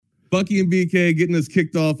Bucky and BK getting us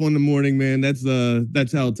kicked off on the morning, man. That's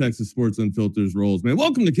how Texas Sports Unfiltered rolls, man.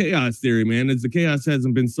 Welcome to Chaos Theory, man. As the chaos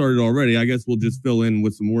hasn't been started already, I guess we'll just fill in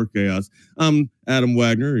with some more chaos. I'm Adam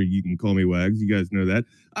Wagner, or you can call me Wags. You guys know that.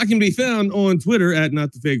 I can be found on Twitter at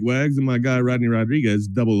NotTheFakeWags, and my guy Rodney Rodriguez,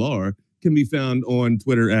 double R, can be found on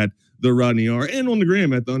Twitter at the Rodney R, and on the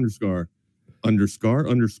gram at the underscore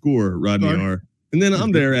Rodney R. And then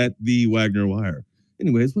I'm there at the Wagner Wire.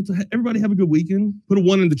 Anyways, everybody have a good weekend. Put a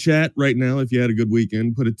 1 in the chat right now if you had a good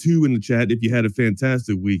weekend. Put a 2 in the chat if you had a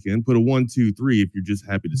fantastic weekend. Put a 1, 2, 3 if you're just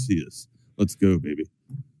happy to see us. Let's go, baby.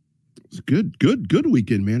 It's good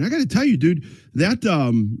weekend, man. I got to tell you, dude, that,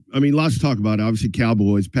 lots to talk about. Obviously,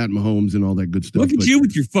 Cowboys, Pat Mahomes, and all that good stuff. Look at you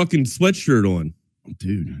with your fucking sweatshirt on.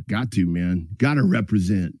 Dude, got to, man. Got to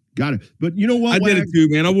represent. Got to. But you know what? I did it too,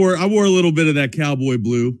 man. I wore a little bit of that cowboy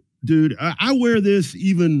blue. Dude, I wear this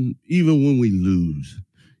even when we lose.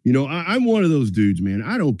 You know, I'm one of those dudes, man.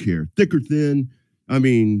 I don't care, thick or thin. I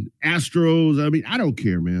mean, Astros. I mean, I don't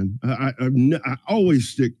care, man. I always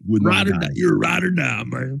stick with ride or die. You're a ride or die,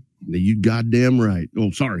 man. You goddamn right.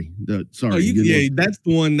 Oh, sorry. Sorry. Oh, that's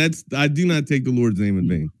the one. I do not take the Lord's name in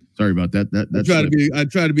vain. Sorry about that. I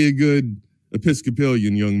try to be a good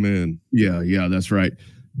Episcopalian young man. Yeah, that's right.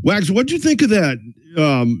 Wags, what'd you think of that?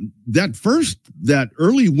 That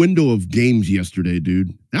early window of games yesterday,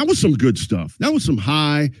 dude. That was some good stuff. That was some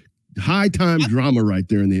high time drama right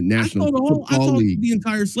there in the National Football League. The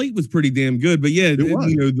entire slate was pretty damn good, but yeah, the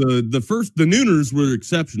nooners were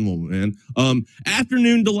exceptional, man.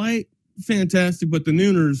 Afternoon delight, fantastic, but the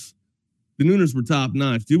nooners were top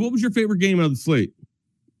notch, dude. What was your favorite game out of the slate?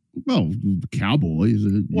 Well, the Cowboys.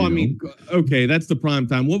 Okay, that's the prime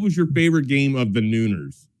time. What was your favorite game of the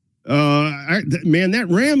nooners? Man, that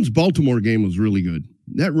Rams-Baltimore game was really good.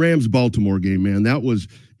 That Rams-Baltimore game, man, that was,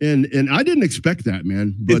 and I didn't expect that,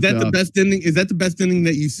 man. But, is that the best ending? Is that the best ending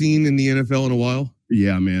that you've seen in the NFL in a while?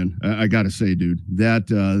 Yeah, man, I got to say, dude,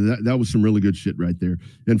 that was some really good shit right there.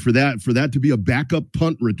 And for that to be a backup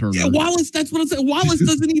punt returner. Yeah, Wallace, that's what I'm saying. Wallace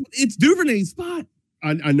doesn't even, it's Duvernay's spot.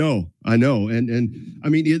 I know, and I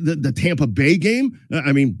mean the Tampa Bay game.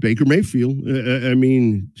 I mean Baker Mayfield. I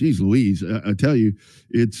mean, geez, Louise, I tell you,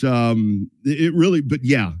 it's it really. But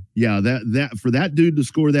yeah, that for that dude to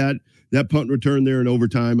score that punt return there in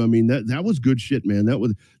overtime. I mean that was good shit, man. That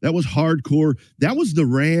was hardcore. That was the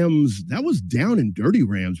Rams. That was down and dirty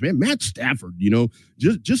Rams, man. Matt Stafford. You know,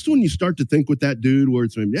 just when you start to think with that dude, where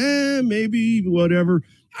it's maybe whatever.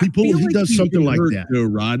 He does something like that. Though,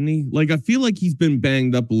 Rodney, like I feel like he's been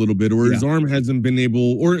banged up a little bit, or his arm hasn't been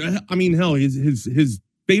able, or I mean, hell, his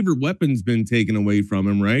favorite weapon's been taken away from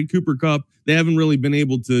him, right? Cooper Kupp, they haven't really been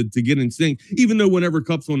able to get in sync, even though whenever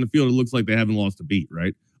Kupp's on the field, it looks like they haven't lost a beat,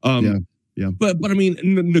 right? Yeah. But I mean,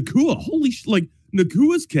 Nacua,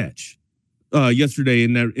 Nacua's catch yesterday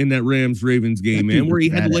in that Rams-Ravens game, man, where he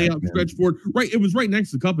had to lay out stretch forward. Right, it was right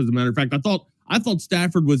next to Kupp, as a matter of fact. I thought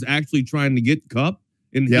Stafford was actually trying to get Kupp.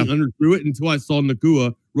 And he underthrew it until I saw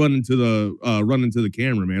Nacua run into the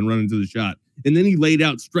camera, man, run into the shot. And then he laid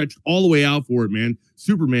out, stretched all the way out for it, man,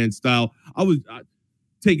 Superman style. I was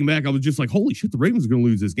taken back. I was just like, holy shit, the Ravens are going to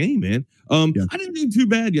lose this game, man. I didn't do too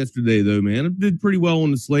bad yesterday, though, man. I did pretty well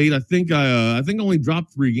on the slate. I think I only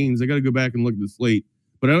dropped 3 games. I got to go back and look at the slate.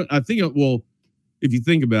 But I think, if you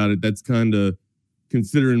think about it, that's kind of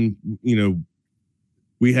considering,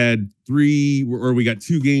 we had we got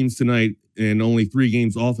 2 games tonight and only 3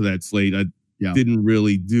 games off of that slate. I didn't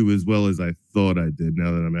really do as well as I thought I did now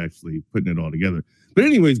that I'm actually putting it all together. But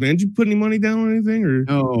anyways, man, did you put any money down on anything, or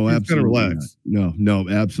absolutely kind of relax? No,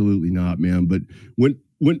 absolutely not, man. But when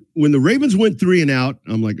the Ravens went 3 and out,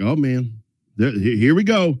 I'm like, oh man, here we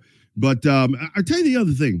go. But I tell you the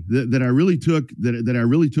other thing that I really took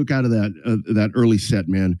out of that early set,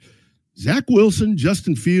 man. Zach Wilson,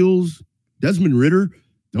 Justin Fields, Desmond Ridder.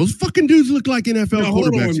 Those fucking dudes look like NFL quarterbacks.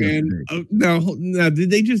 Hold on, man. Now, did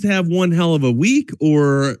they just have one hell of a week?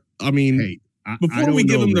 Or, I mean, before we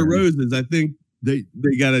give them the roses, I think they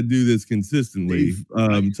got to do this consistently.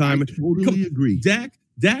 I totally agree.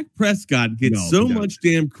 Dak Prescott gets so much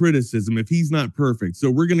damn criticism if he's not perfect. So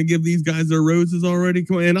we're going to give these guys their roses already.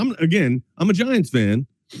 And I'm a Giants fan,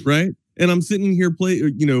 right? And I'm sitting here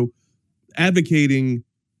advocating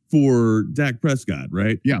for Dak Prescott,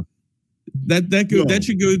 right? Yeah. That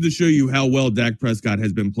should go to show you how well Dak Prescott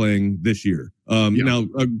has been playing this year. Now,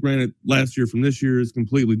 granted, last year from this year is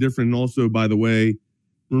completely different. And also, by the way,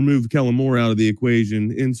 remove Kellen Moore out of the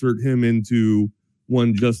equation, insert him into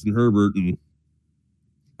one Justin Herbert,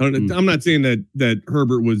 and I'm not saying that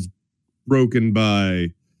Herbert was broken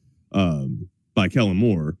by Kellen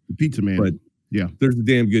Moore, the pizza man, but there's a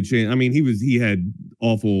damn good chance. I mean, he had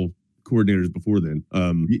awful coordinators before then.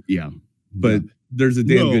 But Yeah. there's a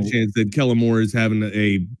damn good chance that Kellen Moore is having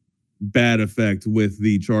a bad effect with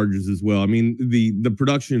the Chargers as well. I mean, the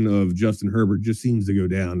production of Justin Herbert just seems to go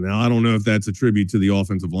down. Now, I don't know if that's a tribute to the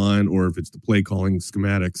offensive line or if it's the play calling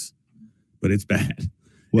schematics, but it's bad.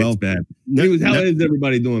 Well, it's bad. Anyways, how is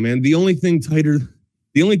everybody doing, man? The only thing tighter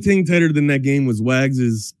than that game was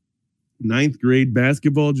Wags' 9th grade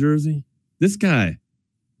basketball jersey. This guy,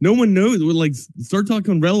 no one knows. We're like, start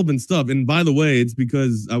talking relevant stuff. And by the way, it's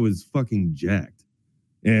because I was fucking jacked,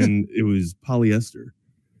 and it was polyester,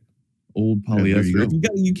 old polyester.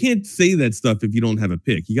 You can't say that stuff if you don't have a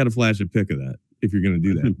pic. You got to flash a pic of that if you're going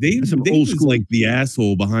to do that. Dave is like the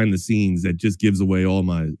asshole behind the scenes that just gives away all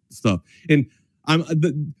my stuff. And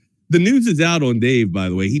the news is out on Dave, by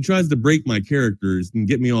the way. He tries to break my characters and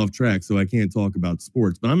get me off track so I can't talk about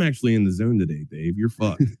sports. But I'm actually in the zone today, Dave. You're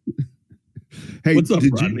fucked. Hey, what's up,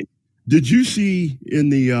 Rodney? Did you see in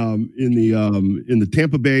the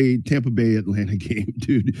Tampa Bay Atlanta game,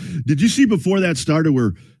 dude? Did you see before that started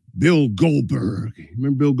where Bill Goldberg?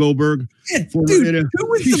 Remember Bill Goldberg? Yeah, dude. Who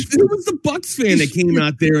was the Bucks fan that came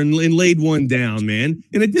out there and laid one down, man?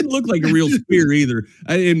 And it didn't look like a real spear either.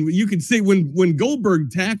 And you could see when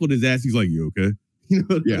Goldberg tackled his ass, he's like, "You okay?" You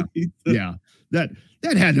know? Yeah.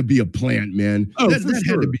 That had to be a plant, man. Oh,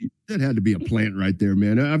 that had to be a plant right there,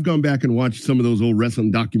 man. I've gone back and watched some of those old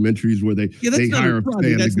wrestling documentaries where they hire a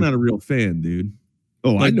fan. That's not a real fan, dude.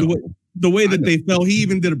 Oh, like, I know. The way that they fell, he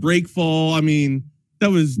even did a break fall. I mean, that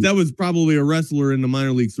was probably a wrestler in the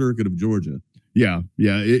minor league circuit of Georgia. Yeah,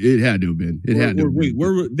 it had to have been. Wait,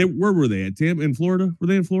 where were they at? Tampa, in Florida? Were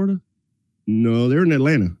they in Florida? No, they're in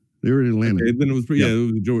Atlanta. Okay, then it was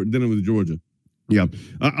Then it was Georgia. Yeah,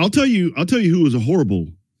 I'll tell you who was a horrible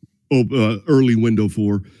early window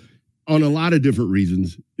for, on a lot of different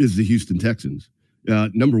reasons, is the Houston Texans.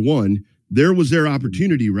 Number one, there was their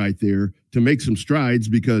opportunity right there to make some strides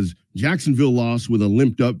because Jacksonville lost with a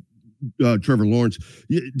limped up Trevor Lawrence.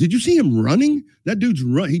 Did you see him running? That dude's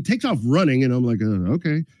run. He takes off running, and I'm like,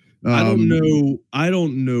 okay. I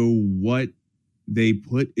don't know what they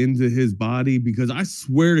put into his body, because I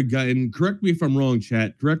swear to God, and correct me if I'm wrong,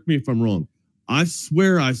 chat. Correct me if I'm wrong. I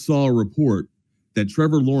swear I saw a report that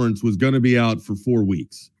Trevor Lawrence was going to be out for 4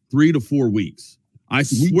 weeks, 3 to 4 weeks. I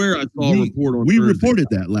swear I saw a report on. We reported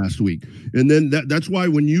that last week, and then that's why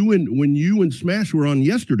when you and Smash were on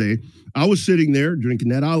yesterday, I was sitting there drinking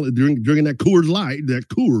that Coors Light, that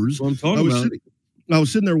Coors. Well, I'm talking about. I was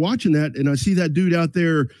sitting there watching that, and I see that dude out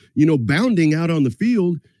there, bounding out on the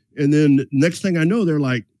field, and then next thing I know, they're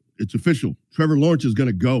like, "It's official. Trevor Lawrence is going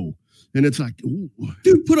to go," and it's like, ooh.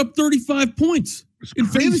 Dude put up 35 points in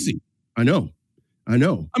fantasy. I know. I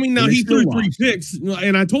mean, now he threw 3 picks,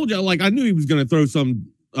 and I told you, like, I knew he was going to throw some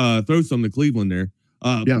to Cleveland there.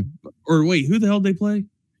 Yeah. Or wait, who the hell did they play?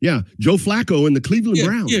 Yeah, Joe Flacco and the Cleveland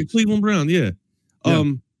Browns. Yeah, Cleveland Browns. Yeah.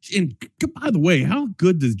 And by the way, how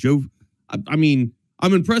good does Joe? I mean,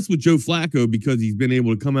 I'm impressed with Joe Flacco because he's been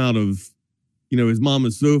able to come out of, his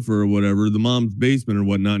mama's sofa or whatever, the mom's basement or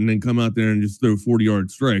whatnot, and then come out there and just throw 40-yard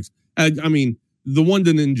strikes. I mean, the one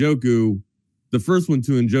to Njoku. The first one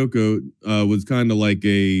to Njoku was kind of like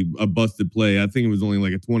a busted play. I think it was only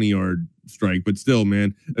like a 20-yard strike, but still,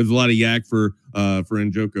 man, there's a lot of yak for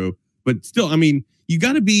Njoku. But still, I mean, you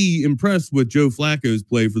got to be impressed with Joe Flacco's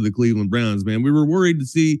play for the Cleveland Browns, man. We were worried to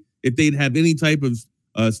see if they'd have any type of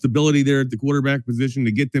stability there at the quarterback position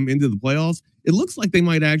to get them into the playoffs. It looks like they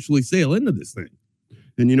might actually sail into this thing.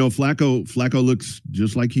 And Flacco looks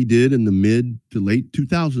just like he did in the mid to late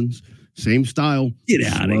 2000s. Same style. Get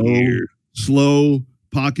out of here. Slow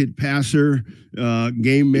pocket passer,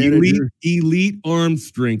 game manager. Elite arm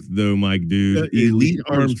strength, though, Mike, dude. Elite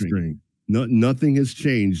arm strength. Nothing has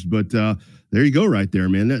changed, but there you go, right there,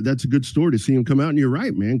 man. That's a good story to see him come out. And you're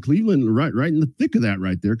right, man. Cleveland, right in the thick of that,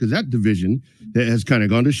 right there, because that division has kind of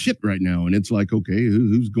gone to shit right now, and it's like, okay,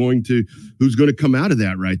 who's going to come out of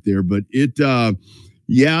that right there? But it's the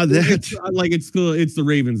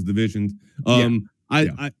Ravens division.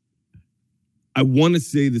 I want to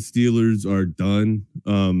say the Steelers are done,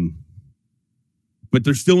 but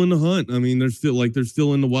they're still in the hunt. I mean, they're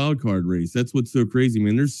still in the wild card race. That's what's so crazy,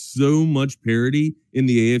 man. There's so much parity in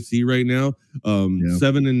the AFC right now.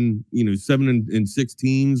 7 and 6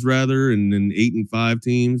 teams rather, and then 8 and 5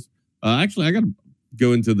 teams. Actually, I got to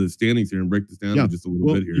go into the standings here and break this down just a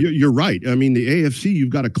little bit here. You're right. I mean, the AFC, you've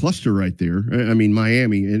got a cluster right there. I mean,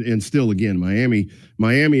 Miami, and still, again,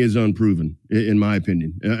 Miami is unproven, in my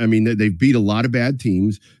opinion. I mean, they've beat a lot of bad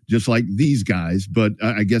teams, just like these guys, but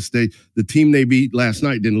I guess the team they beat last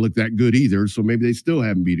night didn't look that good either, so maybe they still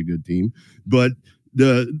haven't beat a good team. But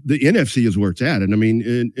the NFC is where it's at. And I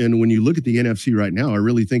mean, and when you look at the NFC right now, I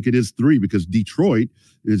really think it is 3 because Detroit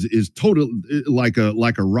is total like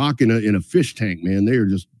a rock in a fish tank, man. They are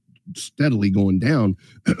just steadily going down.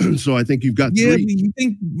 So I think you've got 3.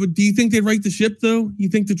 Do you think they right the ship though? You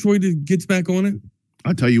think Detroit gets back on it?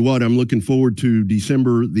 I'll tell you what, I'm looking forward to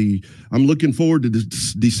December 30th,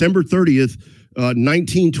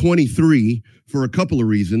 1923 for a couple of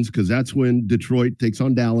reasons, because that's when Detroit takes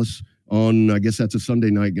on Dallas on, I guess that's a Sunday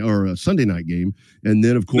night game. And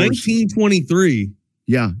then, of course, 1923.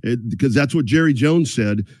 Yeah, because that's what Jerry Jones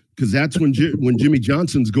said, because that's when Jimmy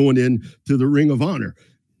Johnson's going in to the Ring of Honor.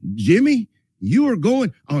 Jimmy, you are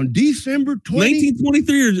going on December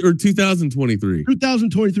 1923 or 2023?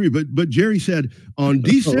 2023. But Jerry said on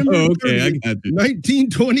December 30th,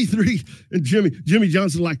 1923. And Jimmy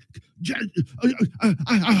Johnson like,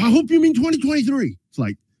 I hope you mean 2023. It's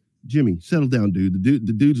like, Jimmy, settle down, dude.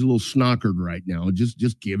 The dude's a little snockered right now.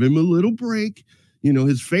 Just give him a little break. You know,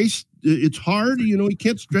 his face, it's hard. You know, he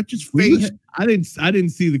can't stretch his face. I didn't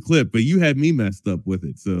see the clip, but you had me messed up with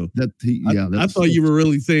it. So I thought you were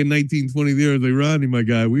really saying 1920 there. I was like, Rodney, my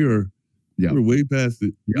guy, we were way past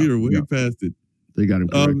it. We were way past it. They got him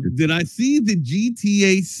corrected. Did I see the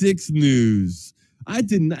GTA 6 news? I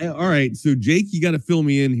didn't. All right. So, Jake, you got to fill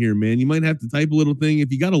me in here, man. You might have to type a little thing.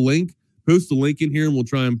 If you got a link, post a link in here and we'll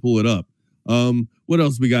try and pull it up. What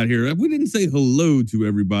else we got here? We didn't say hello to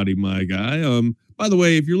everybody, my guy. By the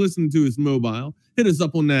way, if you're listening to us mobile, hit us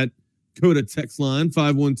up on that Coda text line,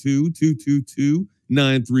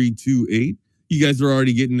 512-222-9328. You guys are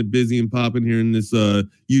already getting it busy and popping here in this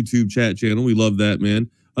YouTube chat channel. We love that,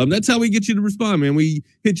 man. That's how we get you to respond, man. We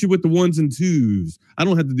hit you with the 1s and 2s. I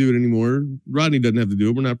don't have to do it anymore. Rodney doesn't have to do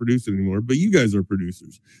it. We're not producing anymore, but you guys are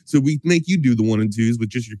producers. So we make you do the 1 and 2s with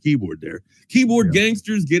just your keyboard there. Keyboard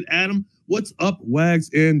gangsters, get at them. What's up,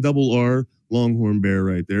 Wags and Double R, Longhorn Bear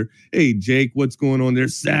right there. Hey, Jake, what's going on there?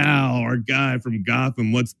 Sal, our guy from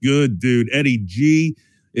Gotham. What's good, dude? Eddie G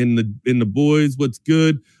in the boys. What's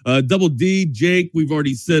good? Double D, Jake, we've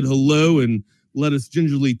already said hello and let us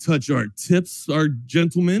gingerly touch our tips, our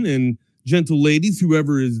gentlemen and gentle ladies,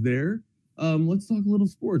 whoever is there. Let's talk a little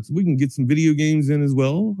sports. We can get some video games in as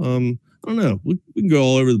well. I don't know. We can go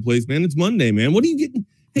all over the place, man. It's Monday, man. What are you getting?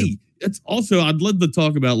 Hey, that's also, I'd love to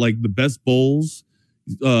talk about like the best bowls.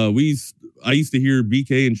 I used to hear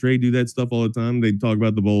BK and Trey do that stuff all the time. They'd talk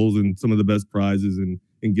about the bowls and some of the best prizes and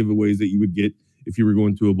giveaways that you would get if you were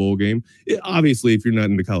going to a bowl game. Obviously, if you're not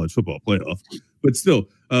in the college football playoff, but still,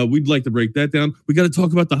 we'd like to break that down. We got to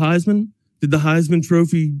talk about the Heisman. Did the Heisman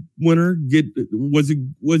Trophy winner was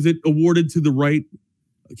it awarded to the right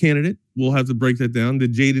candidate? We'll have to break that down.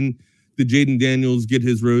 Did Jaden Daniels get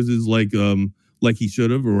his roses like he should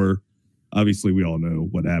have? Or obviously we all know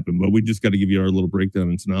what happened, but we just got to give you our little breakdown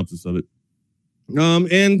and synopsis of it.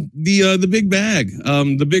 And the big bag.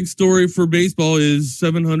 The big story for baseball is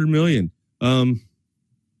 $700 million.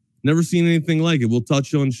 Never seen anything like it. We'll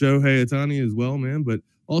touch on Shohei Ohtani as well, man. But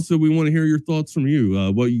also, we want to hear your thoughts from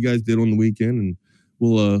you. What you guys did on the weekend, and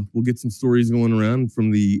we'll get some stories going around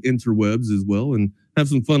from the interwebs as well, and have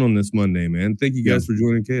some fun on this Monday, man. Thank you guys for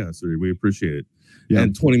joining Chaos Theory. We appreciate it. Yeah.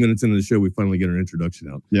 And 20 minutes into the show, we finally get our introduction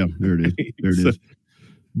out. Yeah, there it is. There it is.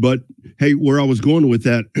 But hey, where I was going with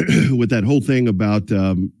that, with that whole thing about,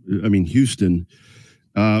 Houston.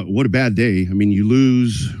 What a bad day. I mean, you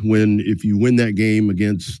lose if you win that game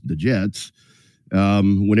against the Jets,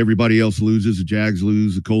 when everybody else loses, the Jags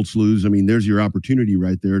lose, the Colts lose. I mean, there's your opportunity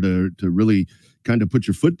right there to really kind of put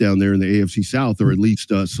your foot down there in the AFC South, or at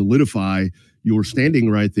least solidify your standing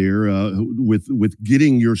right there with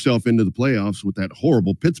getting yourself into the playoffs with that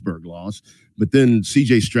horrible Pittsburgh loss. But then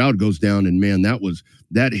CJ Stroud goes down, and man,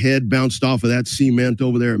 that head bounced off of that cement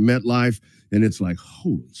over there at MetLife. And it's like,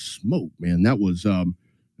 holy smoke, man! That was that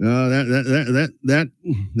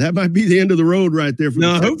might be the end of the road right there.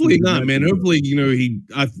 No, hopefully not, man. Hopefully,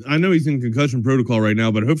 I know he's in concussion protocol right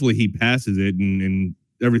now, but hopefully he passes it and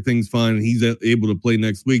everything's fine and he's able to play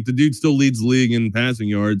next week. The dude still leads the league in passing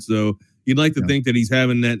yards, so you'd like to think that he's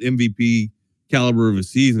having that MVP caliber of a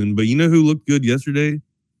season. But you know who looked good yesterday?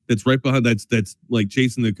 That's right behind. That's like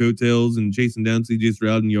chasing the coattails and chasing down CJ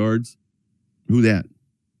Stroud in yards. Who that?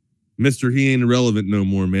 Mr. He ain't irrelevant no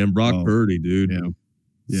more, man. Brock Purdy, dude. Yeah.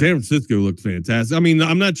 San Francisco looked fantastic. I mean,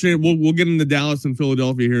 I'm not sure. We'll get into Dallas and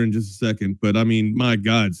Philadelphia here in just a second. But, I mean, my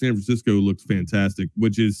God, San Francisco looks fantastic,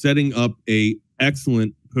 which is setting up a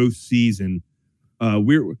excellent postseason.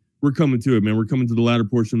 We're coming to it, man. We're coming to the latter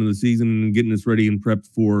portion of the season and getting us ready and prepped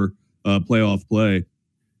for playoff play.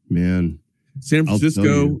 Man. San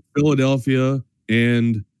Francisco, Philadelphia,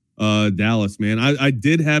 and Dallas, man. I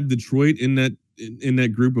did have Detroit in in that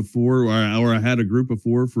group of four, or I had a group of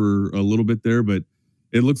four for a little bit there, but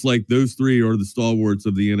it looks like those three are the stalwarts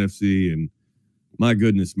of the NFC. And my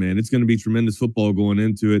goodness, man, it's going to be tremendous football going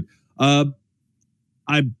into it. I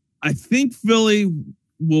think Philly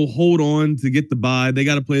will hold on to get the bye. They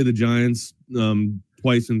got to play the Giants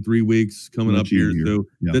twice in 3 weeks coming up here. So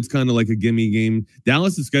that's kind of like a gimme game.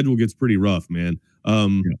 Dallas's schedule gets pretty rough, man. I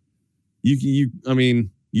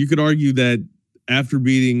mean, you could argue that after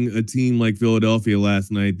beating a team like Philadelphia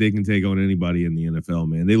last night, they can take on anybody in the NFL,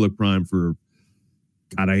 man. They look prime for,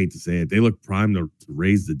 God, I hate to say it, they look prime to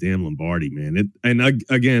raise the damn Lombardi, man.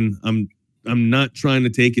 Again, I'm not trying to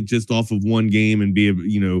take it just off of one game and be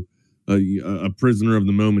a prisoner of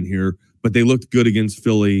the moment here, but they looked good against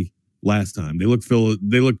Philly last time. They looked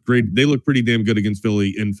great. They looked pretty damn good against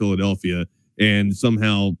Philly in Philadelphia, and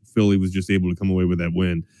somehow Philly was just able to come away with that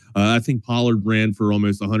win. I think Pollard ran for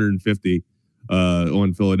almost 150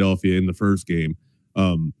 on Philadelphia in the first game.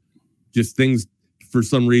 Just things, for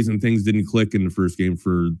some reason, things didn't click in the first game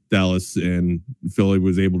for Dallas, and Philly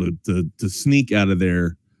was able to sneak out of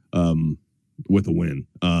there with a win.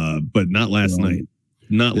 But not last night.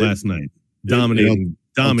 Not last night. Dominating.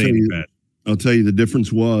 I'll tell you the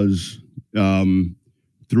difference was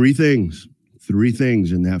three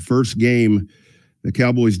things in that first game. The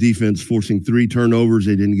Cowboys defense forcing 3 turnovers.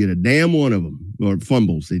 They didn't get a damn one of them, or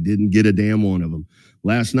fumbles. They didn't get a damn one of them.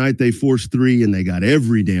 Last night they forced 3 and they got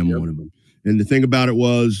every damn one of them. And the thing about it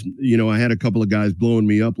was, I had a couple of guys blowing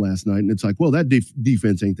me up last night, and it's like, well, that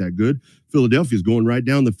defense ain't that good. Philadelphia's going right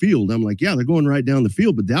down the field. I'm like, yeah, they're going right down the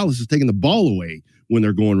field, but Dallas is taking the ball away when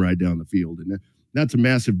they're going right down the field. And that's a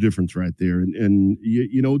massive difference right there. And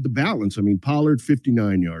the balance. I mean, Pollard,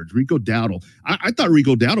 59 yards. Rico Dowdle. I thought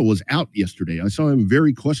Rico Dowdle was out yesterday. I saw him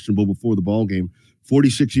very questionable before the ball game.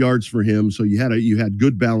 46 yards for him. So you had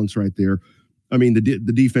good balance right there. I mean, the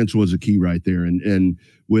defense was a key right there. And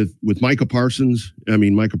with Micah Parsons, I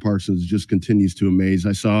mean, Micah Parsons just continues to amaze.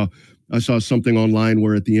 I saw something online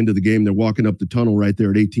where at the end of the game, they're walking up the tunnel right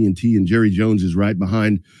there at AT&T, and Jerry Jones is right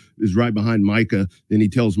behind Micah. Then he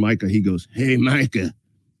tells Micah, he goes, "Hey, Micah,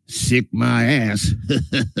 sick my ass."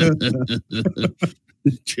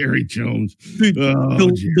 Jerry Jones. Dude,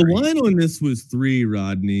 the line on this was 3,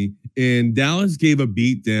 Rodney, and Dallas gave a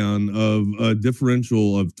beatdown of a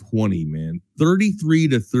differential of 20, man.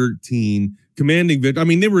 33-13, commanding victory. I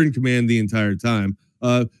mean, they were in command the entire time.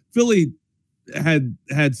 Philly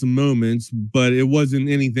had some moments, but it wasn't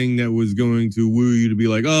anything that was going to woo you to be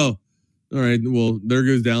like, oh, all right, well, there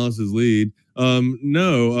goes Dallas's lead.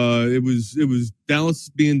 It was Dallas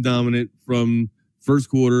being dominant from first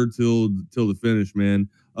quarter till the finish, man.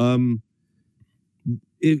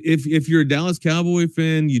 If you're a Dallas Cowboy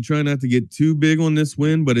fan, you try not to get too big on this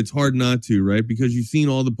win, but it's hard not to, right? Because you've seen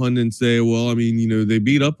all the pundits say, well, I mean, they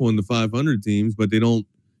beat up on the 500 teams, but they don't,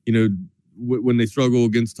 when they struggle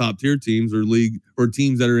against top tier teams or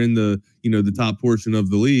teams that are in the, the top portion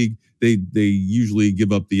of the league, they usually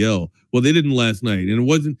give up the L. Well, they didn't last night. And it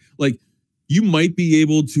wasn't like, you might be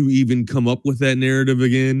able to even come up with that narrative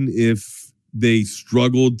again if they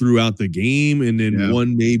struggled throughout the game and then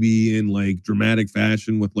won maybe in like dramatic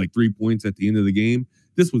fashion with like 3 points at the end of the game.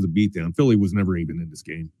 This was a beatdown. Philly was never even in this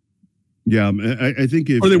game. Yeah, I think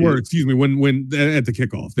when at the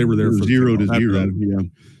kickoff they were there for 0-0. Yeah,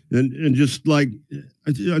 and just like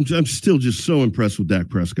I'm still just so impressed with Dak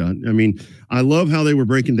Prescott. I mean, I love how they were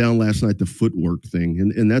breaking down last night the footwork thing,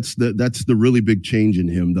 and that's the really big change in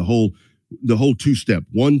him. The whole 2-step,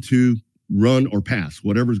 1-2. Run or pass,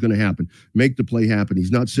 whatever's going to happen. Make the play happen.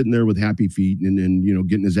 He's not sitting there with happy feet and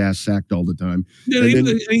getting his ass sacked all the time. Yeah,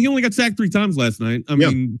 he only got sacked 3 times last night. I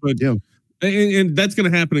mean, but and that's going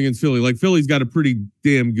to happen against Philly. Like Philly's got a pretty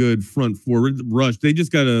damn good front forward rush. They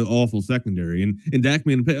just got an awful secondary. And Dak,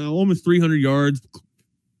 man, almost 300 yards,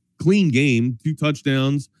 clean game, 2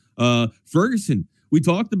 touchdowns. Ferguson. We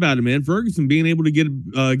talked about it, man. Ferguson being able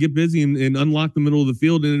to get busy and unlock the middle of the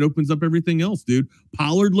field, and it opens up everything else, dude.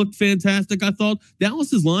 Pollard looked fantastic, I thought.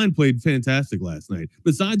 Dallas's line played fantastic last night.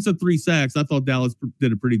 Besides the 3 sacks, I thought Dallas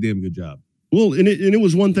did a pretty damn good job. Well, and it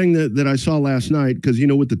was one thing that I saw last night because,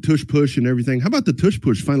 with the tush push and everything. How about the tush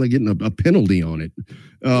push finally getting a penalty on it?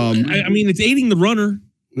 I mean, it's aiding the runner.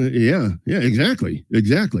 Yeah, exactly.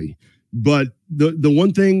 But the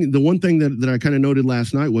one thing that I kind of noted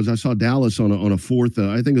last night was I saw Dallas on a fourth,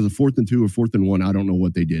 I think it was a 4th and 2 or 4th and 1. I don't know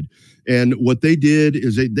what they did. And what they did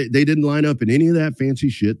is they didn't line up in any of that fancy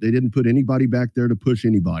shit. They didn't put anybody back there to push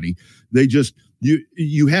anybody. They just,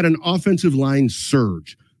 you had an offensive line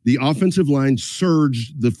surge. The offensive line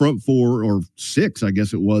surged the front 4 or 6, I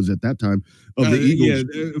guess it was at that time, of the Eagles.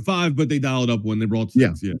 Yeah, 5, but they dialed up when they brought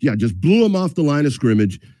 6. Yeah, just blew them off the line of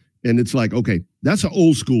scrimmage. And it's like, okay, that's an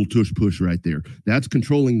old school tush push right there. That's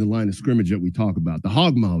controlling the line of scrimmage that we talk about, the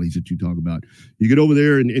hog mollies that you talk about. You get over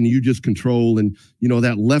there and you just control. And,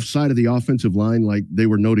 that left side of the offensive line, like they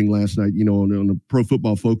were noting last night, on a Pro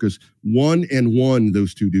Football Focus, 1-1,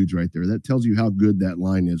 those two dudes right there. That tells you how good that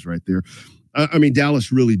line is right there. I mean,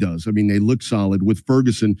 Dallas really does. I mean, they look solid with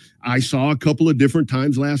Ferguson. I saw a couple of different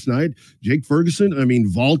times last night. Jake Ferguson, I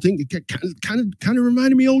mean, vaulting, kind of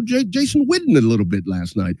reminded me of old Jason Witten a little bit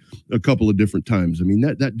last night, a couple of different times. I mean,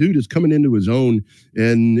 that dude is coming into his own.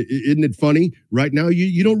 And isn't it funny? Right now,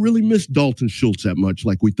 you don't really miss Dalton Schultz that much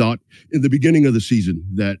like we thought in the beginning of the season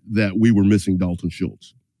that we were missing Dalton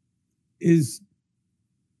Schultz.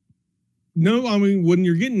 No, I mean, when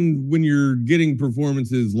you're getting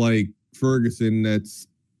performances like Ferguson,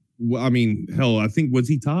 hell, I think, was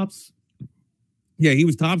he tops? Yeah, he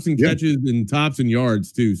was tops in catches and tops in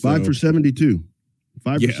yards too. So. 5 for 72.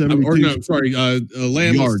 5 for 72. Or no, sorry,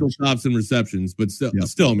 Lamb was still tops in receptions, but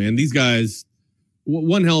still, man, these guys,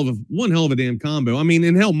 one hell of a damn combo. I mean,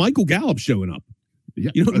 and hell, Michael Gallup showing up.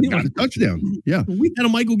 Yeah, got a touchdown. Yeah, we had a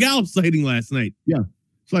Michael Gallup sighting last night. Yeah,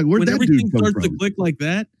 it's like when everything starts to click like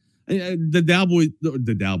that. The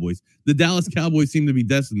Dallas Cowboys seem to be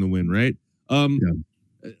destined to win, right?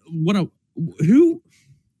 Who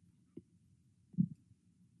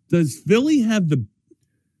does Philly have the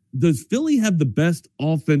best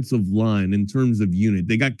offensive line in terms of unit?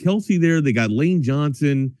 They got Kelsey there, they got Lane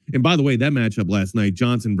Johnson, and by the way, that matchup last night,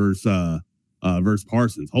 Johnson versus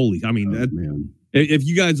Parsons. Holy, I mean, man. If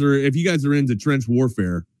you guys are into trench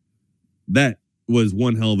warfare, that was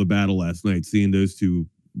one hell of a battle last night. Seeing those two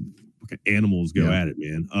animals go at it,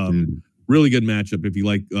 man. Really good matchup if you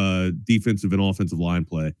like defensive and offensive line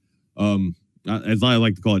play. As I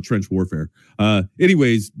like to call it, trench warfare.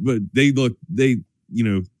 Anyways, but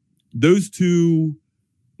those two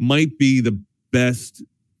might be the best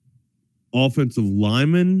offensive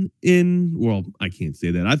linemen in. Well, I can't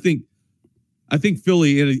say that. I think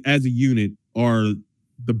Philly as a unit are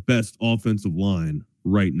the best offensive line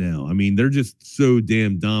right now. I mean, they're just so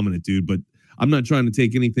damn dominant, dude. But I'm not trying to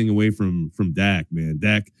take anything away from Dak, man.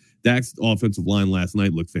 Dak's offensive line last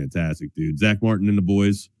night looked fantastic, dude. Zach Martin and the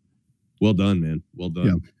boys, well done, man. Well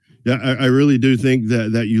done. Yeah, I really do think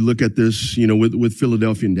that you look at this, with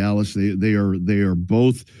Philadelphia and Dallas, they are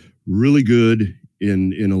both really good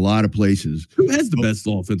in a lot of places. Who has the best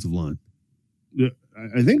offensive line?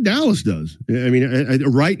 I think Dallas does. I mean,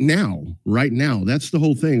 right now, that's the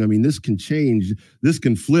whole thing. I mean, this can change. This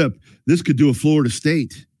can flip. This could do a Florida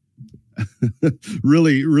State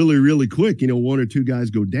really, really, really quick. One or two guys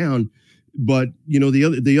go down. But,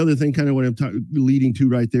 the other thing, kind of what I'm leading to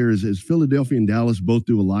right there is Philadelphia and Dallas both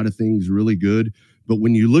do a lot of things really good. But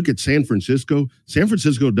when you look at San Francisco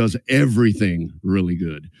does everything really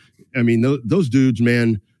good. I mean, those dudes,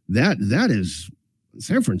 man, that is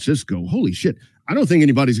San Francisco. Holy shit. I don't think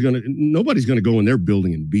nobody's going to go in their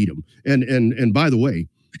building and beat them. And by the way,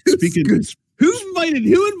 speaking who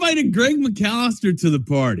invited Greg McAllister to the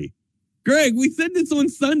party? Greg, we said this on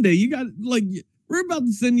Sunday. You got we're about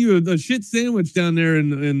to send you a shit sandwich down there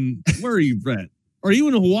in where are you, Brett? Are you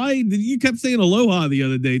in Hawaii? You kept saying aloha the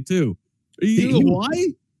other day too. Are you in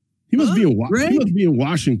Hawaii? He must be in Greg? He must be in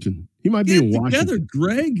Washington. He might be in Washington. Together,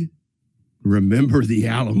 Greg. Remember the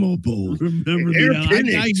Alamo Bowl. Remember the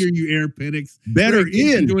Alamo. I hear you, Air Penix. Better Greg,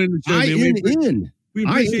 in. We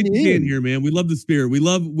appreciate you being here, man. We love the spirit. We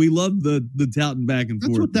love the touting back and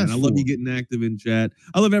forth. Man. I love you getting active in chat.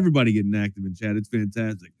 I love everybody getting active in chat. It's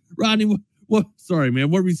fantastic. Rodney, what? Sorry, man.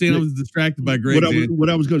 What were you saying? I was distracted by Greg. What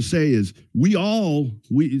I was going to say is we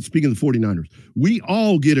speaking of the 49ers, we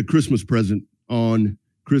all get a Christmas present on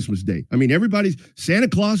Christmas Day. I mean, Santa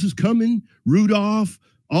Claus is coming, Rudolph,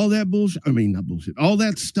 all that bullshit. I mean, not bullshit, all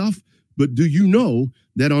that stuff. But do you know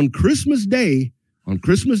that on Christmas Day,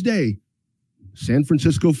 San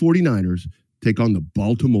Francisco 49ers take on the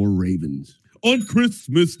Baltimore Ravens. On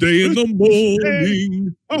Christmas Day in the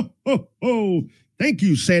morning. Oh. Thank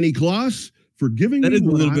you, Santa Claus, for giving me that is a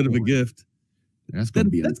little bit of a gift. That's got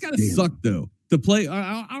to suck, though, to play.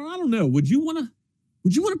 I don't know. Would you want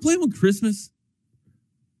to play on Christmas?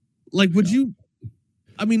 Would you?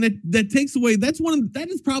 I mean, that takes away. That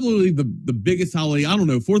is probably the biggest holiday. I don't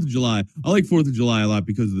know, 4th of July. I like 4th of July a lot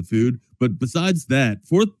because of the food. But besides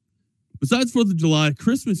 4th of July,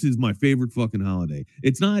 Christmas is my favorite fucking holiday.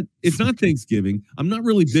 It's not Thanksgiving. I'm not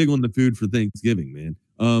really big on the food for Thanksgiving,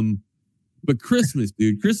 man. But Christmas,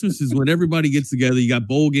 dude. Christmas is when everybody gets together. You got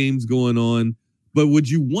bowl games going on. But would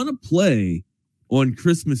you want to play on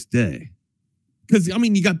Christmas Day? Because, I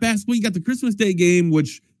mean, you got basketball. You got the Christmas Day game,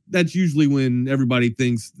 which that's usually when everybody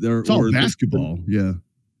thinks they're... It's all basketball, yeah.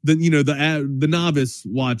 the novice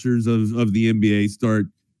watchers of the NBA start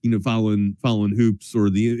following hoops, or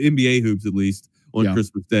the NBA hoops at least, on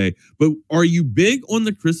Christmas Day. But are you big on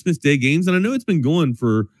the Christmas Day games? And I know it's been going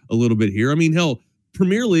for a little bit here. I mean, hell,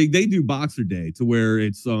 Premier League, they do Boxer Day, to where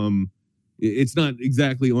it's not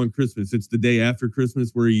exactly on Christmas. It's the day after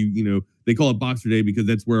Christmas, where they call it Boxer Day because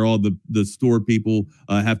that's where all the store people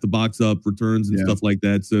have to box up returns and stuff like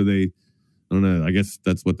that. So I don't know. I guess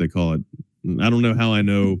that's what they call it. I don't know how I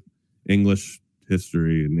know English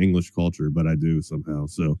history and English culture, but I do somehow.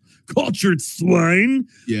 So, cultured swine.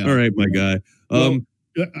 Yeah. All right, my guy.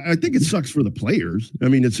 I think it sucks for the players. I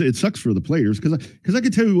mean, it sucks for the players because I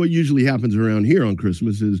can tell you what usually happens around here on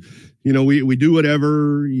Christmas is, we do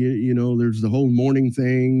whatever, there's the whole morning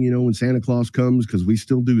thing, when Santa Claus comes, because we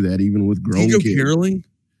still do that even with grown kids. Do you go caroling?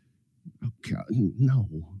 Oh, God, no.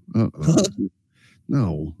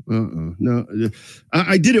 No.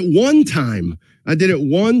 I did it one time.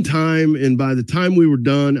 And by the time we were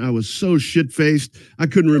done, I was so shit-faced, I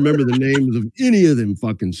couldn't remember the names of any of them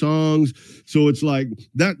fucking songs. So it's like,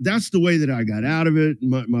 that's the way that I got out of it.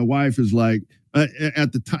 My wife is like,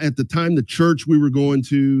 at the time, the church we were going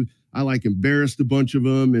to, I embarrassed a bunch of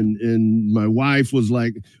them. And my wife was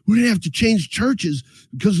like, we're going to have to change churches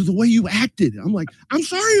because of the way you acted. I'm like, I'm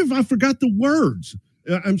sorry if I forgot the words.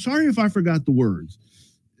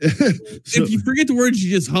 So, if you forget the words, you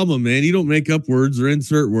just hum them, man. You don't make up words or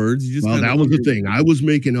insert words. You just that was the thing. I was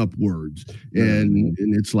making up words, and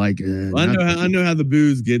it's like I know how the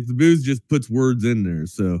booze gets. The booze just puts words in there,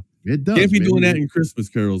 so it does. Can't be doing that in Christmas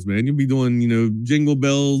carols, man. You'll be doing Jingle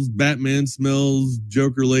Bells, Batman Smells,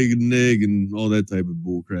 Joker Legged Nig, and all that type of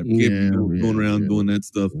bullcrap. You can't be going around doing that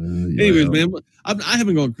stuff. Anyways, man, I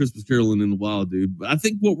haven't gone Christmas caroling in a while, dude. But I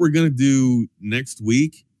think what we're gonna do next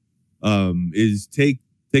week is take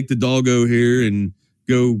the doggo here and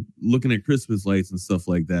go looking at Christmas lights and stuff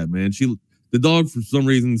like that, man. The dog, for some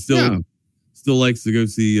reason, still likes to go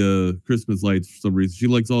see Christmas lights for some reason. She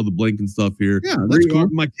likes all the blinking stuff here. Yeah, that's cool.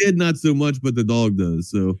 My kid, not so much, but the dog does.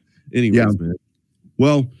 So, anyways, man.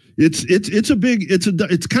 Well, it's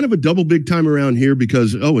kind of a double big time around here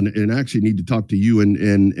because and I actually need to talk to you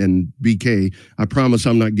and BK. I promise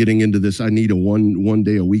I'm not getting into this. I need a one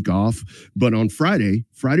day a week off. But on Friday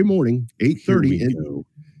morning, 8:30.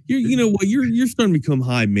 You know what? You're starting to become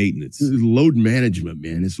high maintenance. Load management,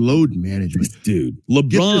 man. It's load management. Dude,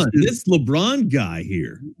 LeBron, this LeBron guy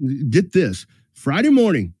here. Get this. Friday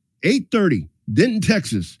morning, 8:30, Denton,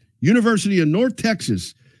 Texas, University of North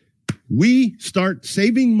Texas. We start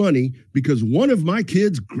saving money because one of my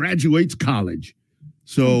kids graduates college.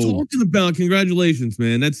 So I'm talking about congratulations,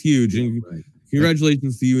 man. That's huge. And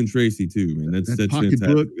congratulations to you and Tracy too, man. That's fantastic.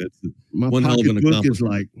 That's one hell of an accomplishment. Is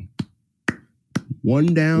like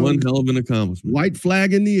one down. One hell of an accomplishment. White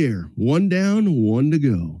flag in the air. One down, one to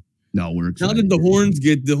go. No, we're excited. How did the Horns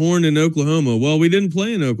get the horn in Oklahoma? Well, we didn't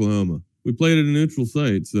play in Oklahoma. We played at a neutral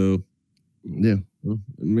site, so yeah. Well,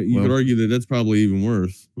 you could argue that that's probably even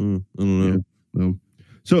worse. I don't know. Yeah.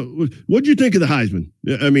 So, what do you think of the Heisman?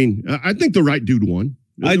 I mean, I think the right dude won.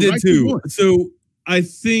 I did too. So, I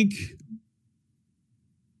think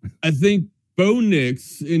Bo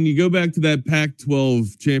Nix, and you go back to that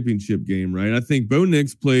Pac-12 championship game, right? I think Bo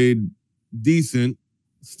Nix played decent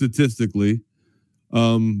statistically,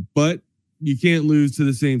 but you can't lose to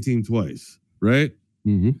the same team twice, right?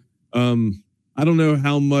 Mm-hmm. I don't know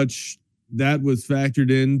how much that was factored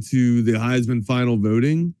into the Heisman final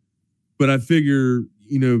voting, but I figure,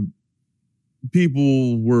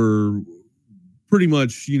 people were pretty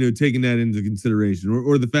much, taking that into consideration,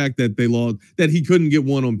 or the fact that they lost, that he couldn't get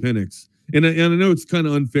one on Penix. And I know it's kind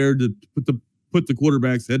of unfair to put the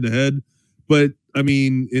quarterbacks head to head, but I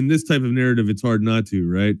mean, in this type of narrative, it's hard not to,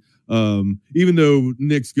 right? Even though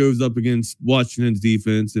Nix goes up against Washington's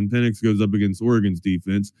defense and Penix goes up against Oregon's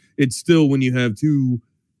defense, it's still, when you have two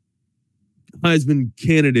Heisman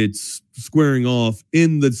candidates squaring off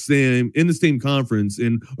in the same conference,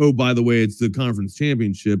 and by the way, it's the conference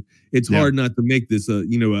championship. It's hard not to make this a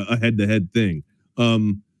head-to-head thing.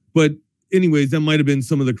 But anyways, that might have been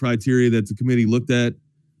some of the criteria that the committee looked at,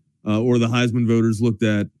 or the Heisman voters looked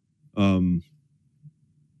at.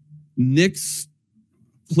 Nix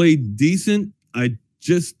played decent. I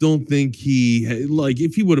just don't think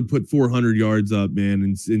if he would have put 400 yards up, man,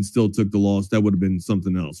 and still took the loss, that would have been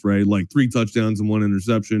something else, right? Like 3 touchdowns and 1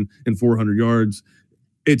 interception and 400 yards.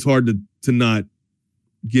 It's hard to not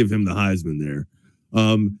give him the Heisman there.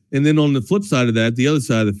 And then on the flip side of that, the other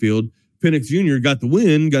side of the field, Penix Jr. got the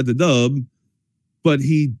win, got the dub, but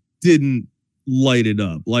he didn't light it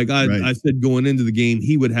up. Like I said going into the game,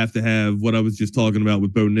 he would have to have what I was just talking about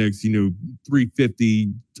with Bo Nix,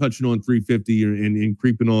 350, touching on 350 and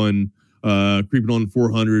creeping on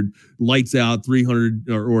 400, lights out, 300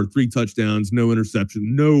 or 3 touchdowns, no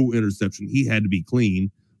interception. He had to be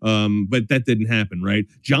clean. But that didn't happen, right?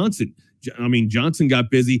 Johnson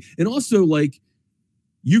got busy. And also, like,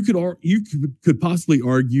 you could possibly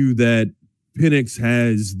argue that Penix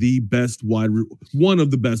has one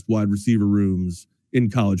of the best wide receiver rooms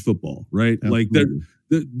in college football, right? Absolutely.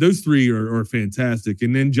 Like those three are fantastic.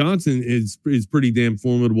 And then Johnson is pretty damn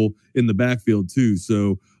formidable in the backfield too.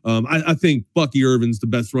 So I think Bucky Irvin's the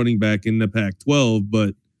best running back in the Pac-12,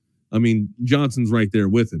 but I mean, Johnson's right there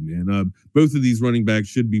with him, man. Both of these running backs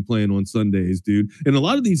should be playing on Sundays, dude. And a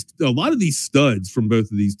lot of these studs from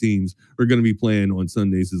both of these teams are going to be playing on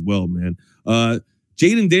Sundays as well, man.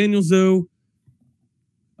 Jaden Daniels, though,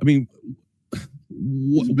 I mean,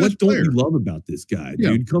 what don't you love about this guy,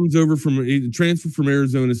 dude? Comes over transfer from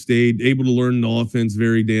Arizona State, able to learn the offense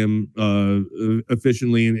very damn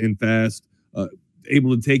efficiently and fast,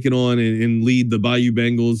 able to take it on and lead the Bayou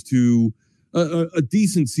Bengals to a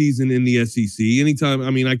decent season in the SEC. Anytime, I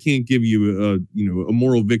mean, I can't give you a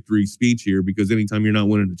moral victory speech here because anytime you're not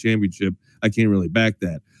winning a championship, I can't really back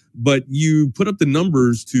that. But you put up the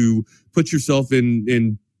numbers to put yourself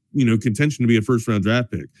in contention to be a first round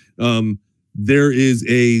draft pick. There is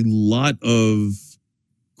a lot of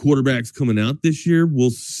quarterbacks coming out this year. We'll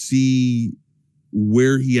see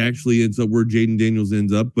where he actually ends up, where Jaden Daniels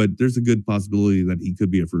ends up, but there's a good possibility that he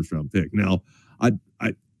could be a first round pick. Now, I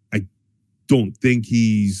don't think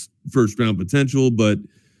he's first round potential, but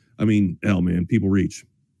I mean, hell, man, people reach.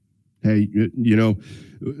 Hey,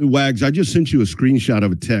 Wags, I just sent you a screenshot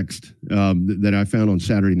of a text that I found on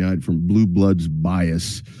Saturday night from Blue Bloods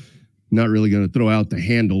Bias. Not really going to throw out the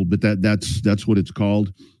handle, but that's what it's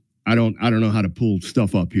called. I don't know how to pull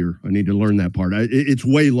stuff up here. I need to learn that part. It's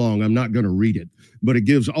way long. I'm not going to read it, but it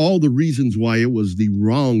gives all the reasons why it was the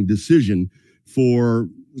wrong decision for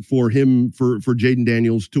Jaden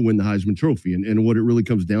Daniels to win the Heisman Trophy. And what it really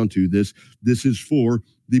comes down to, this is for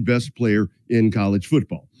the best player in college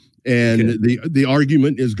football. And the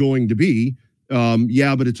argument is going to be,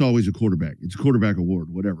 but it's always a quarterback. It's a quarterback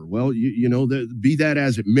award, whatever. Well, be that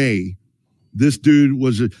as it may, this dude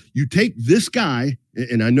you take this guy,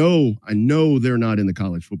 and I know they're not in the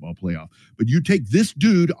college football playoff, but you take this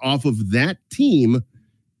dude off of that team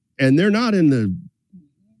and they're not in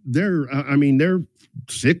they're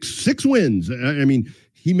 6 wins. I mean,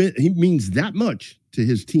 he means that much to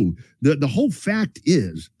his team. The whole fact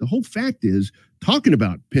is talking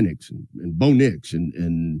about Penix and Bo Nix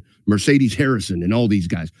and Mercedes Harrison and all these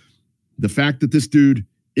guys. The fact that this dude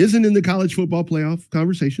isn't in the college football playoff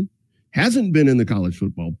conversation, hasn't been in the college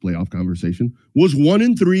football playoff conversation, was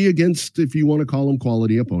 1-3 against, if you want to call them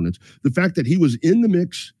quality opponents. The fact that he was in the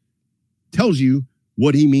mix tells you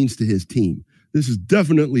what he means to his team. This is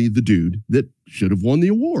definitely the dude that should have won the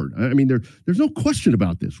award. I mean, there's no question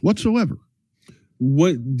about this whatsoever.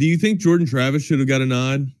 What do you think Jordan Travis should have got a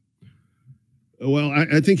nod? Well,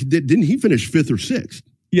 I think didn't he finish 5th or 6th?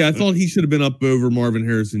 Yeah, I thought he should have been up over Marvin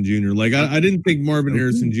Harrison Jr. Like I didn't think Marvin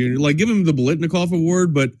Harrison Jr. Like give him the Biletnikoff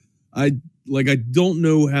Award, but I don't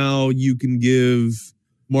know how you can give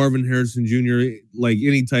Marvin Harrison Jr. like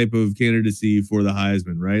any type of candidacy for the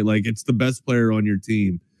Heisman, right? Like it's the best player on your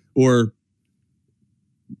team, or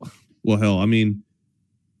well, hell, I mean,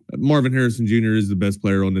 Marvin Harrison Jr. is the best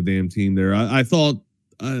player on the damn team there. I thought.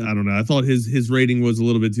 I don't know. I thought his rating was a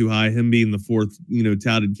little bit too high. Him being the 4th,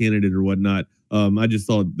 touted candidate or whatnot. I just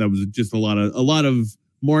thought that was just a lot of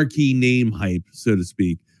marquee name hype, so to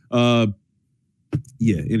speak. Yeah.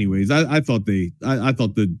 Anyways, I thought the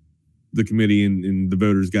committee and the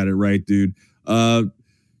voters got it right, dude.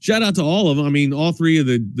 Shout out to all of them. I mean, all 3 of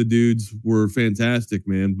the dudes were fantastic,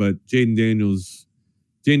 man. But Jaden Daniels.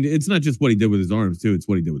 It's not just what he did with his arms too; it's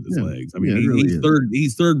what he did with his legs. I mean,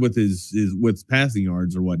 he's third with his passing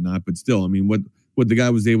yards or whatnot. But still, I mean, what the guy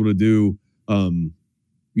was able to do,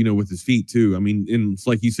 with his feet too. I mean, and it's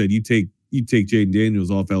like you said, you take Jaden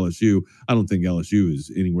Daniels off LSU. I don't think LSU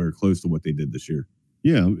is anywhere close to what they did this year.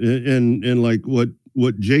 Yeah, and like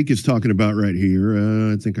what Jake is talking about right here.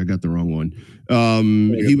 I think I got the wrong one.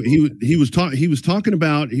 He was talking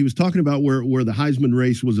about where the Heisman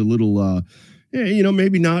race was a little.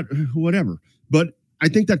 Maybe not, whatever. But I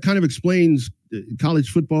think that kind of explains college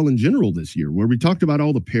football in general this year, where we talked about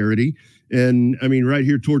all the parity. And I mean, right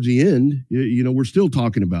here towards the end, we're still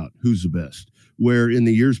talking about who's the best. where in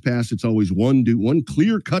the years past it's always one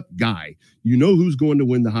clear-cut guy. You know who's going to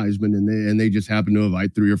win the Heisman, and they just happen to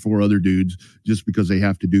invite 3 or 4 other dudes just because they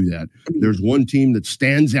have to do that. There's one team that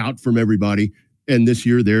stands out from everybody, and this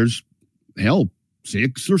year there's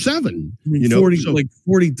 6 or 7. I mean,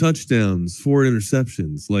 40 touchdowns, 4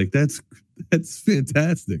 interceptions. Like that's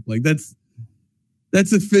fantastic. Like that's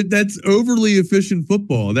overly efficient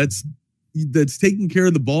football. That's taking care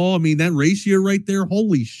of the ball. I mean, that ratio right there,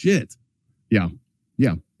 holy shit. Yeah,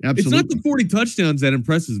 absolutely. It's not the 40 touchdowns that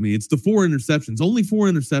impresses me. It's the 4 interceptions. Only 4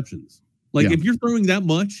 interceptions. Like if you're throwing that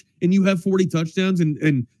much and you have 40 touchdowns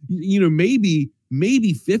and maybe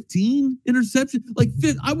 15 interceptions, like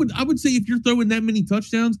I would say if you're throwing that many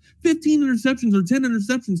touchdowns, 15 interceptions or 10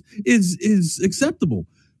 interceptions is acceptable.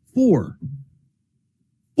 4.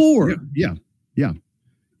 Yeah.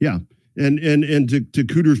 And to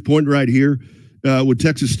Cooter's point right here, would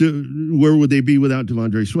Texas where would they be without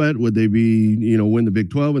T'Vondre Sweat? Would they be, win the Big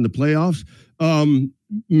 12 in the playoffs?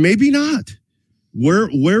 Maybe not.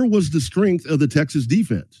 Where was the strength of the Texas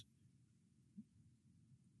defense?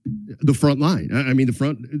 The front line. I mean,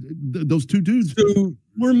 those 2 dudes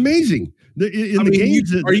were amazing. Are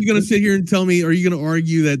you going to sit here and tell me? Are you going to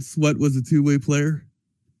argue that Sweat was a 2-way player?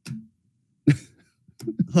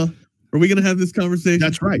 Huh? Are we going to have this conversation?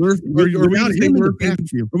 That's right. Are we going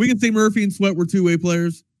to say Murphy and Sweat were 2-way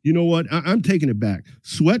players? You know what? I'm taking it back.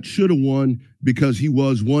 Sweat should have won because he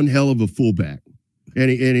was one hell of a fullback, and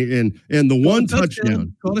the one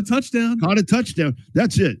touchdown. Caught a touchdown.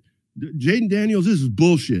 That's it. Jaden Daniels, this is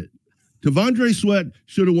bullshit. T'Vondre Sweat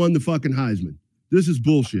should have won the fucking Heisman. This is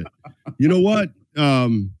bullshit. You know what?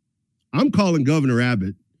 I'm calling Governor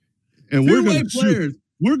Abbott, and we're going to sue.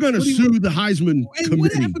 We're going to sue the Heisman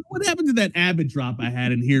committee. What happened to that Abbott drop I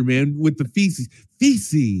had in here, man, with the feces?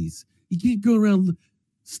 Feces. You can't go around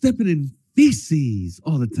stepping in feces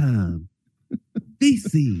all the time.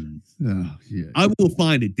 Feces. Oh, yeah. I will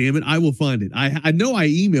find it, damn it. I will find it. I know I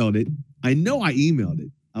emailed it.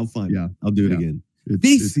 I'll find it. I'll do it again.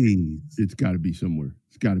 Feces. It's got to be somewhere.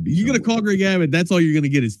 It's got to be. You're going to call Greg Abbott. That's all you're going to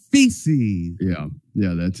get is feces. Yeah,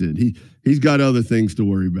 that's it. He's got other things to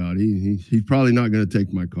worry about. He's probably not going to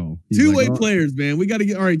take my call. 2-way players, man. We got to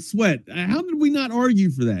get all right. Sweat. How did we not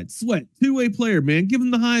argue for that? Sweat, 2-way player, man. Give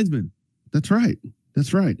him the Heisman. That's right.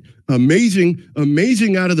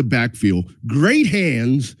 Amazing out of the backfield. Great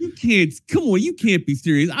hands. You can't be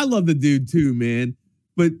serious. I love the dude too, man.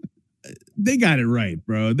 But they got it right,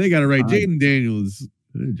 bro. They got it right. Jaden Daniels.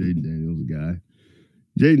 Jaden Daniels is a guy.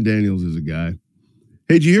 Jaden Daniels is a guy.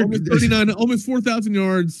 Hey, did you hear? Almost 39, almost 4,000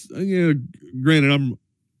 yards. Granted, I'm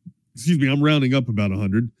rounding up about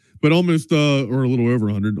 100, but almost, or a little over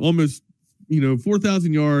 100. Almost,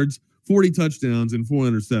 4,000 yards, 40 touchdowns, and 4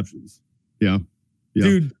 interceptions. Yeah.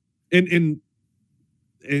 Dude, and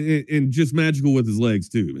just magical with his legs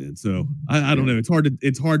too, man. So I don't know.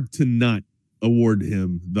 It's hard to not award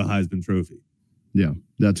him the Heisman Trophy. Yeah,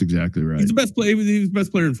 that's exactly right. He's the best player. He's the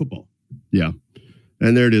best player in football. Yeah,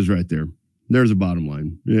 and there it is right there. There's a bottom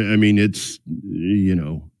line. I mean, it's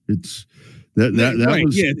that right,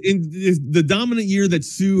 was in the dominant year that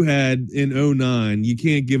Sue had in 2009. You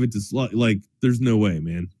can't give it to there's no way,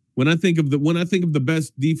 man. When I think of the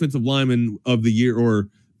best defensive lineman of the year or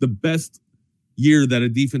the best year that a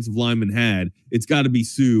defensive lineman had, it's got to be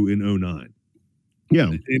Sue in 2009. Yeah.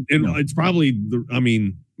 And it's probably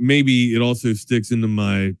maybe it also sticks into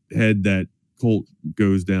my head that Colt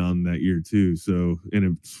goes down that year too. So,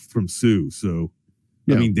 and it's from Sue. So,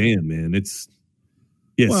 yeah. I mean, damn, man,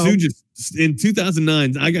 Sue just in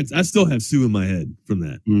 2009. I still have Sue in my head from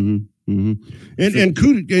that. Mm-hmm. Mm-hmm. And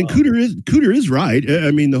Cooter is right.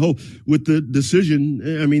 I mean, the whole with the decision.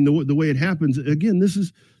 I mean, the way it happens again. This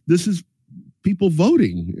is people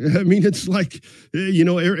voting. I mean, it's like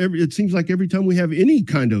it seems like every time we have any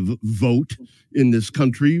kind of vote in this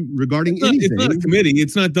country regarding anything, it's not a committee.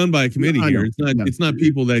 It's not done by a committee here. It's not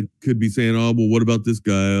people that could be saying, "Oh, well, what about this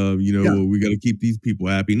guy? We got to keep these people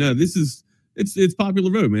happy." No, this is it's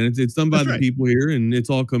popular vote, man. It's done by the people here, and it's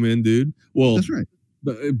all come in, dude. Well, that's right.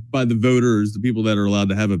 By the voters, the people that are allowed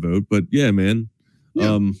to have a vote. But yeah, man.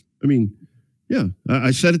 Yeah. I mean, yeah, I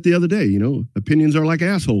said it the other day. Opinions are like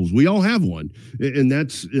assholes. We all have one, and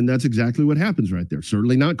that's exactly what happens right there.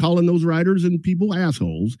 Certainly not calling those writers and people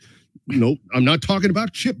assholes. Nope, I'm not talking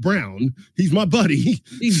about Chip Brown. He's my buddy.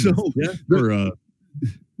 Or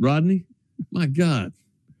Rodney. My God,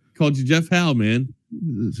 called you Jeff Howe, man.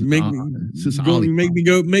 Make me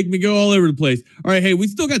go all over the place. All right, hey, we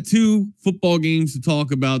still got 2 football games to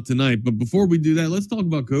talk about tonight, but before we do that, let's talk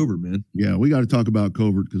about Covert, man. Yeah, we got to talk about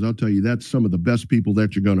Covert because I'll tell you that's some of the best people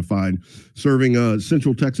that you're going to find serving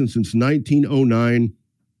Central Texas since 1909.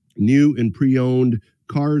 new and pre-owned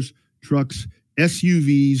cars, trucks,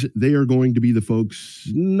 SUVs. They are going to be the folks,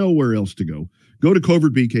 nowhere else to go. Go to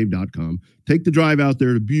covertbeecave.com. Take the drive out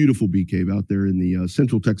there to beautiful Bee Cave out there in the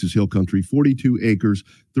Central Texas Hill Country, 42 acres,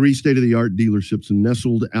 3 state-of-the-art dealerships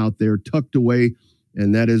nestled out there, tucked away,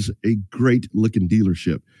 and that is a great-looking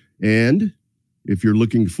dealership. And if you're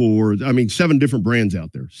looking for, 7 different brands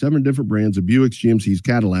out there, 7 different brands of Buicks, GMCs,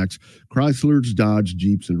 Cadillacs, Chryslers, Dodge,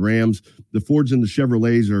 Jeeps, and Rams. The Fords and the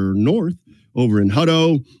Chevrolets are north over in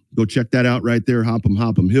Hutto. Go check that out right there. Hop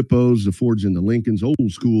 'em Hippos, the Fords and the Lincolns,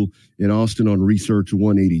 old school in Austin on Research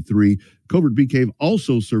 183. Covert Bee Cave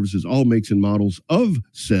also services all makes and models of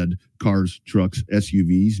said cars, trucks,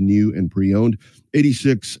 SUVs, new and pre-owned.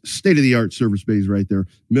 86 state-of-the-art service bays right there.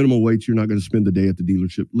 Minimal waits. You're not going to spend the day at the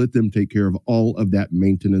dealership. Let them take care of all of that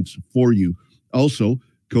maintenance for you. Also,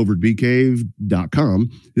 covertbeecave.com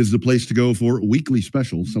is the place to go for weekly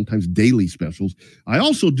specials, sometimes daily specials. I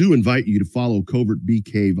also do invite you to follow Covert Bee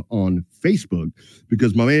Cave on Facebook,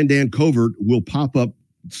 because my man Dan Covert will pop up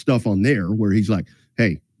stuff on there where he's like,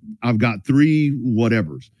 hey, I've got 3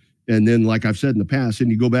 whatevers. And then, like I've said in the past, and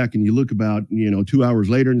you go back and you look about, 2 hours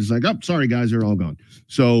later, and it's like, oh, sorry, guys, they're all gone.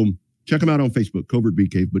 So check them out on Facebook, Covert Bee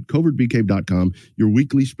Cave, but covertbeecave.com, your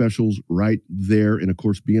weekly specials right there. And of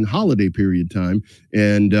course, being holiday period time.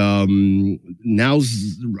 And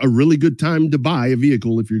now's a really good time to buy a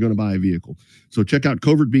vehicle if you're going to buy a vehicle. So check out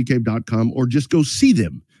covertbeecave.com, or just go see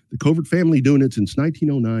them. The Covert family doing it since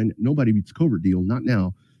 1909. Nobody beats Covert deal. Not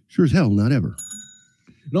now. Sure as hell, not ever.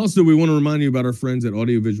 And also, we want to remind you about our friends at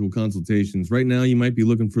Audiovisual Consultations. Right now, you might be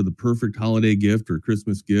looking for the perfect holiday gift or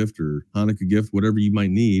Christmas gift or Hanukkah gift, whatever you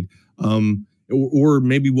might need. Or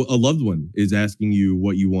maybe a loved one is asking you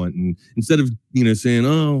what you want. And instead of, saying,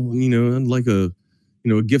 I'd like a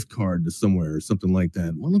gift card to somewhere or something like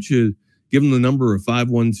that, why don't you give them the number of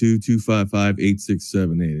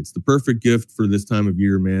 512-255-8678. It's the perfect gift for this time of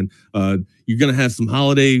year, man. You're going to have some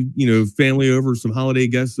holiday, family over, some holiday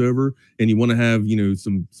guests over, and you want to have,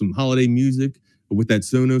 some holiday music with that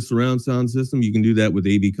Sonos surround sound system. You can do that with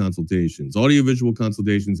AV Consultations. Audiovisual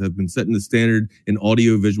Consultations have been setting the standard in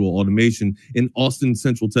audiovisual automation in Austin,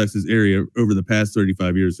 Central Texas area over the past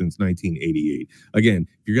 35 years, since 1988. Again,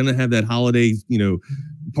 if you're going to have that holiday,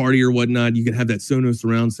 party or whatnot, you can have that Sonos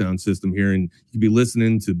surround sound system here, and you can be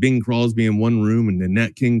listening to Bing Crosby in one room and then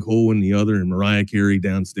Nat King Cole in the other and Mariah Carey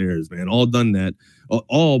downstairs, man. All done that,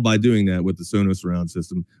 all by doing that with the Sonos surround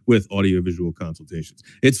system with Audiovisual Consultations.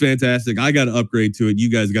 It's fantastic. I got to upgrade to it. You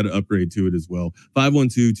guys got to upgrade to it as well.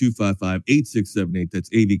 512-255-8678. That's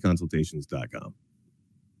avconsultations.com.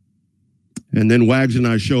 And then Wags and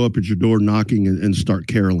I show up at your door knocking and start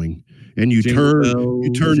caroling. And you turn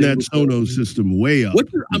that Sonos system way up.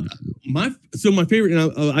 My favorite,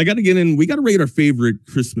 and I got to get in. We got to rate our favorite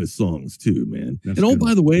Christmas songs too, man. That's and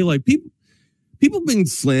by the way, like people been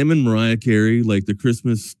slamming Mariah Carey, like the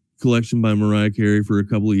Christmas collection by Mariah Carey, for a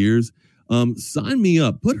couple of years. Sign me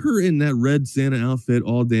up. Put her in that red Santa outfit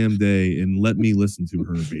all damn day and let me listen to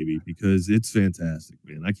her, baby, because it's fantastic,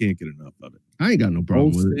 man. I can't get enough of it. I ain't got no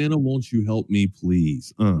problem with Santa, won't you help me,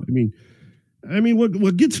 please? I mean,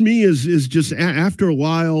 what gets me is just after a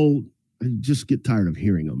while, I just get tired of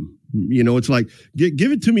hearing them. It's like,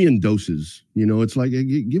 give it to me in doses. It's like,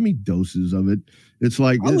 give me doses of it. It's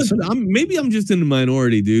like, maybe I'm just in the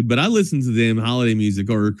minority, dude, but I listen to them holiday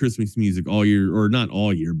music or Christmas music all year, or not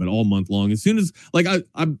all year, but all month long. As soon as, like,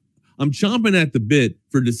 I'm chomping at the bit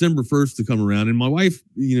for December 1st to come around. And my wife,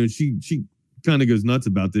 she kind of goes nuts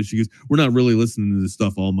about this. She goes, we're not really listening to this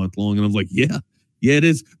stuff all month long. And I'm like, yeah, it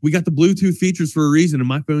is. We got the Bluetooth features for a reason, and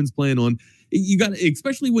my phone's playing on. You got,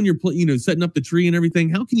 especially when you're setting up the tree and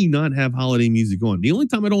everything. How can you not have holiday music on? The only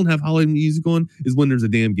time I don't have holiday music on is when there's a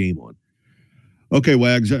damn game on. Okay,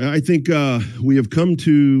 Wags, I think we have come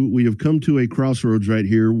to a crossroads right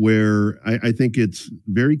here where I think it's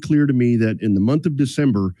very clear to me that in the month of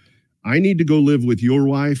December, I need to go live with your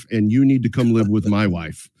wife, and you need to come live with my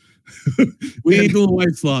wife. We ain't doing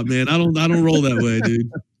wife swap, man. I don't roll that way,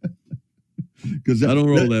 dude. Because I don't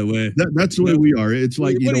roll that way. That's the way we are. It's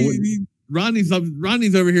like, Rodney's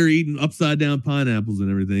over here eating upside down pineapples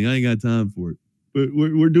and everything. I ain't got time for it. But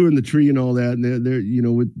we're doing the tree and all that, and they're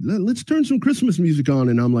let's turn some Christmas music on,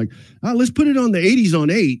 and I'm like, let's put it on the 80s on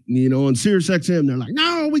 8, on Sirius XM. They're like,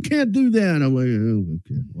 no, we can't do that. I'm like, oh,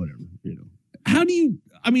 okay, whatever, How do you?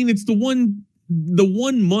 I mean, it's the one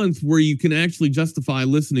month where you can actually justify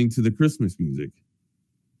listening to the Christmas music.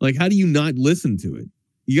 Like, how do you not listen to it?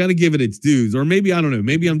 You got to give it its dues, or maybe, I don't know.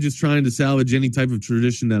 Maybe I'm just trying to salvage any type of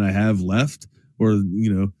tradition that I have left, or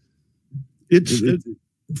it's tough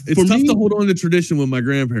to hold on to tradition when my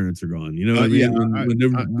grandparents are gone. You know what I mean? Yeah,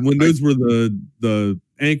 when those were the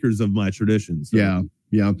anchors of my tradition. So.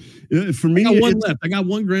 Yeah. For me, I got one left. I got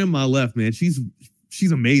one grandma left, man. She's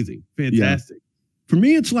amazing, fantastic. Yeah. For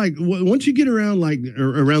me, it's like once you get around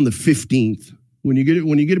around the 15th, when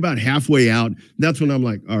you get about halfway out, that's when I'm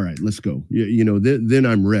like, all right, let's go. Then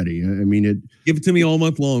I'm ready. I mean, give it to me all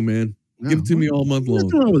month long, man. Give it to me all month long.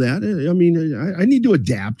 Nothing wrong with that. I mean, I need to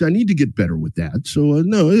adapt. I need to get better with that. So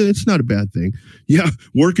no, it's not a bad thing. Yeah,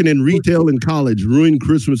 working in retail in college ruined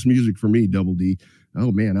Christmas music for me. Double D.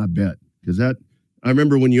 Oh man, I bet, because I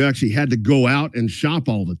remember when you actually had to go out and shop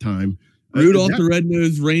all the time. Rudolph the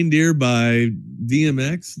Red-Nosed Reindeer by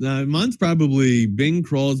DMX. Mine's probably Bing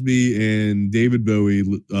Crosby and David Bowie,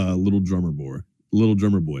 Little Drummer Boy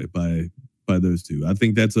by those two. I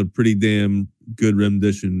think that's a pretty damn good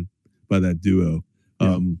rendition by that duo.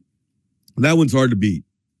 Yeah. That one's hard to beat.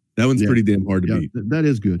 That one's pretty damn hard to beat. That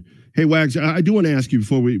is good. Hey, Wags, I do want to ask you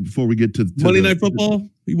before we get to Monday Night Football.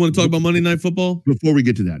 You want to talk about Monday Night Football? Before we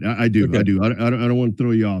get to that, I do. Okay. I do. I don't want to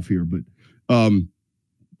throw you off here, but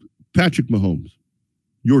Patrick Mahomes,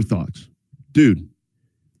 your thoughts, dude?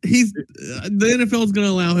 He's the NFL is going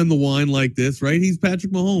to allow him to whine like this, right? He's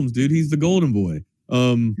Patrick Mahomes, dude. He's the golden boy.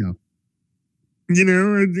 Yeah. You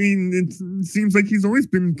know, I mean, it seems like he's always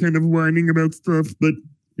been kind of whining about stuff, but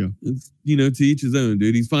it's, to each his own,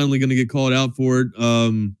 dude. He's finally going to get called out for it.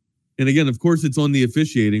 And again, of course, it's on the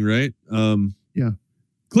officiating, right? Yeah.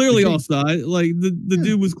 Clearly offside. Like the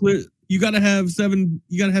dude was clear. You got to have seven.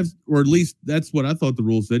 You got to have, or at least that's what I thought the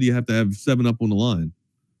rule said. You have to have 7 up on the line.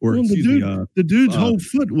 Or the dude's whole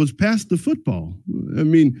foot was past the football. I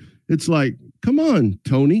mean, it's like, come on,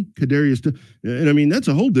 Tony Kadarius, and I mean that's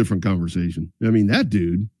a whole different conversation. I mean that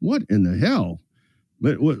dude, what in the hell?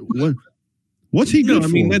 What's he good for?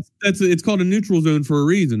 I mean that's it's called a neutral zone for a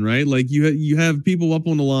reason, right? Like you have people up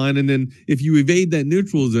on the line, and then if you evade that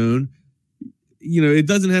neutral zone, it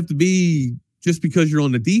doesn't have to be just because you're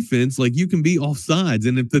on the defense. Like you can be offsides,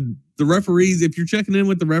 and if the referees, if you're checking in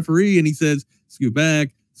with the referee and he says scoot back,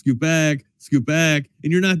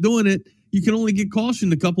 and you're not doing it, you can only get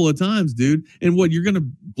cautioned a couple of times, dude. And what, you're going to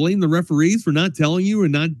blame the referees for not telling you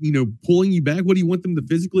and not, pulling you back? What do you want them to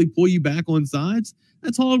physically pull you back on sides?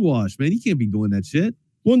 That's hogwash, man. You can't be doing that shit.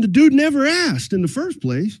 Well, and the dude never asked in the first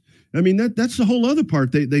place. I mean, that's the whole other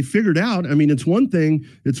part they figured out. I mean, it's one thing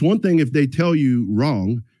if they tell you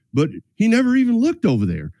wrong, but he never even looked over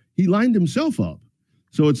there. He lined himself up.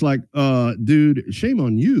 So it's like, dude, shame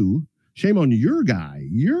on you. Shame on your guy.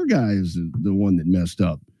 Your guy is the one that messed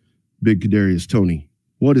up. Big Kadarius Toney.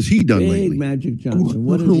 What has he done lately? Magic Johnson.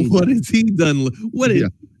 What has he done? Right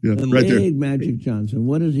there. Big Magic Johnson.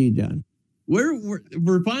 What has he done? We're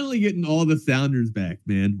finally getting all the sounders back,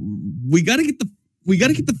 man. We got to get the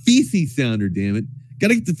feces sounder. Damn it! Got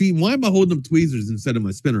to get the feet. Why am I holding up tweezers instead of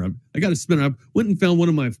my spinner? I got a spinner. I went and found one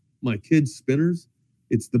of my kids' spinners.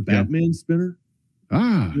 It's the Batman spinner.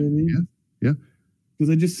 Ah, you know what I mean? Yeah.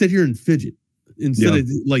 Because I just sit here and fidget instead of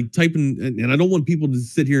like typing, and I don't want people to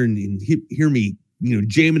sit here and hear me,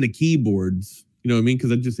 jamming the keyboards. You know what I mean?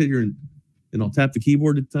 Because I just sit here and I'll tap the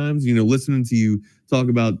keyboard at times. Listening to you talk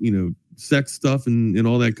about sex stuff and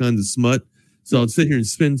all that kinds of smut. So I'll sit here and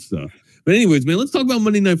spin stuff. But anyways, man, let's talk about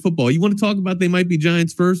Monday Night Football. You want to talk about they might be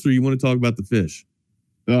Giants first, or you want to talk about the fish?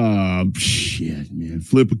 Shit, man.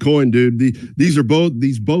 Flip a coin, dude. These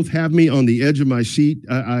both have me on the edge of my seat.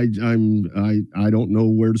 I don't know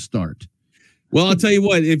where to start. Well, I'll tell you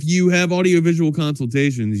what, if you have audiovisual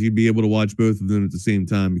consultations, you'd be able to watch both of them at the same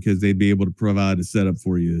time, because they'd be able to provide a setup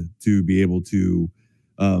for you to be able to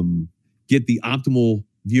get the optimal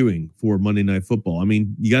viewing for Monday Night Football. I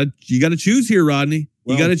mean, you got to choose here, Rodney.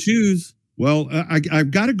 You got to choose. Well,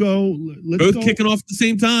 I've got to go. Both kicking off at the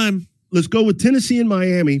same time. Let's go with Tennessee and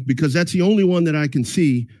Miami, because that's the only one that I can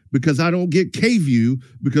see, because I don't get K-View,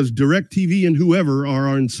 because DirecTV and whoever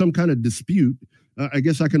are in some kind of dispute. I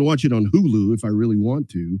guess I can watch it on Hulu if I really want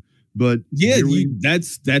to. But yeah,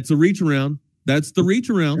 that's a reach around. That's the reach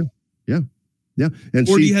around. Yeah. And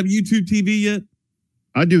do you have YouTube TV yet?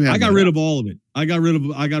 I do have. I got rid of all of it. I got rid of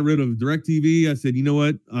DirecTV. I said, you know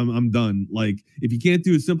what? I'm done. Like, if you can't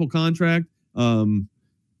do a simple contract,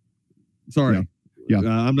 sorry. Yeah.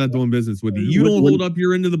 I'm not doing business with you. You don't hold up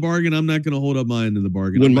your end of the bargain. I'm not going to hold up my end of the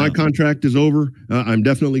bargain. When my contract is over, I'm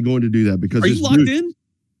definitely going to do that, because are you locked in?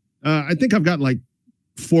 I think I've got like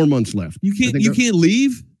 4 months left. You can't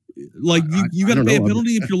leave. Like you got to pay a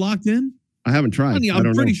penalty if you're locked in. I haven't tried.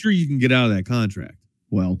 I'm pretty sure you can get out of that contract.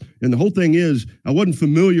 Well, and the whole thing is, I wasn't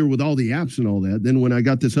familiar with all the apps and all that. Then when I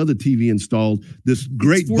got this other TV installed, this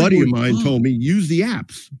great buddy of mine told me, use the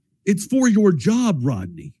apps. It's for your job,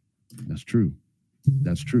 Rodney. That's true.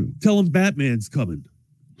 Tell him Batman's coming.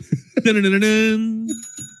 That's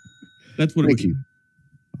what. Thank you.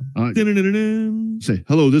 Dun-dun-dun-dun. Say,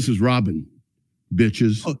 hello, this is Robin,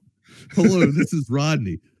 bitches. Oh. Hello, this is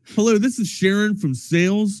Rodney. Hello, this is Sharon from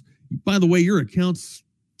sales. By the way, your account's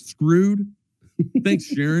screwed. Thanks,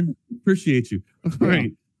 Sharon. Appreciate you. All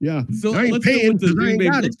right. Yeah. So I ain't let's go paying with the 'cause I Green ain't Bay.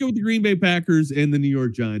 got it. Let's go with the Green Bay Packers and the New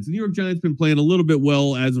York Giants. The New York Giants been playing a little bit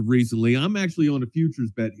well as of recently. I'm actually on a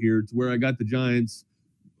futures bet here to where I got the Giants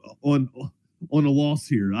on a loss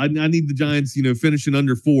here. I need the Giants, finishing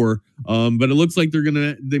under 4. But it looks like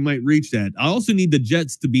they might reach that. I also need the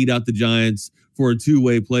Jets to beat out the Giants for a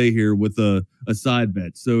 2-way play here with a side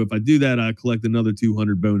bet. So if I do that, I collect another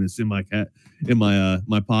 200 bonus in my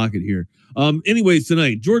my pocket here. Anyways,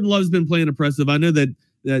 tonight Jordan Love's been playing impressive. I know that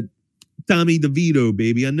Tommy DeVito,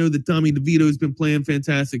 baby. I know that Tommy DeVito has been playing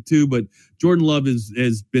fantastic too, but Jordan Love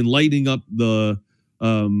has been lighting up the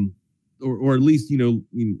or at least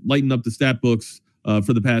lighting up the stat books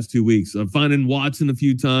for the past 2 weeks. Finding Watson a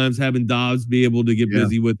few times, having Dobbs be able to get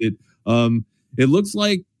busy with it. It looks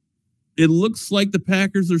like the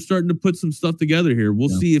Packers are starting to put some stuff together here. We'll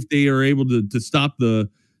see if they are able to stop the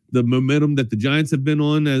momentum that the Giants have been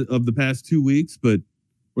on of the past 2 weeks, or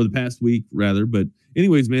the past week rather. But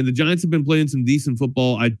anyways, man, the Giants have been playing some decent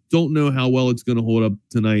football. I don't know how well it's going to hold up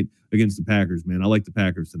tonight against the Packers, man. I like the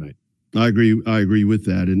Packers tonight. I agree with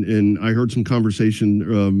that. And I heard some conversation,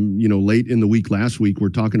 late in the week last week. We're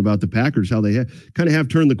talking about the Packers, how they kind of have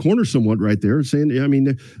turned the corner somewhat right there, saying, I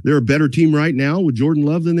mean, they're a better team right now with Jordan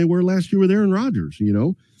Love than they were last year with Aaron Rodgers,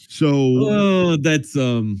 So that's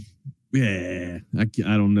yeah, I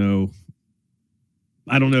don't know.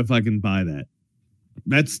 I don't know if I can buy that.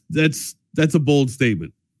 That's a bold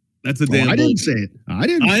statement. That's a damn. I didn't say it. I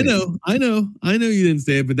know you didn't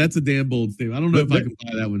say it, but that's a damn bold statement. I don't know if I can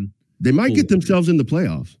buy that one. They might get themselves in the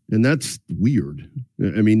playoffs, and that's weird.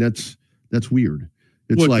 I mean, that's weird.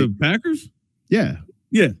 It's what, like the Packers? Yeah.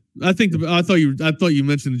 I thought you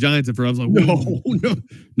mentioned the Giants at first. I was like,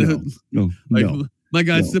 no. My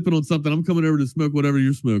guy's sipping on something. I'm coming over to smoke whatever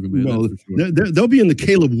you're smoking, man. No, that's for sure. They'll be in the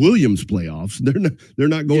Caleb Williams playoffs. They're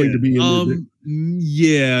not going to be in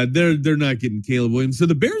they're not getting Caleb Williams. So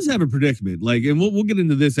the Bears have a predicament. And we'll get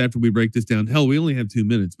into this after we break this down. Hell, we only have 2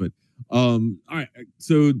 minutes, but all right.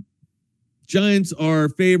 So Giants are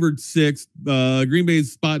favored 6. Green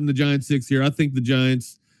Bay's spotting the Giants 6 here. I think the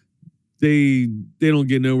Giants, they don't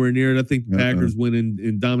get nowhere near it. I think the Packers win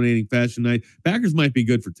in dominating fashion tonight. Packers might be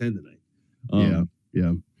good for 10 tonight.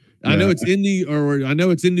 I know it's in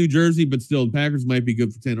New Jersey, but still, the Packers might be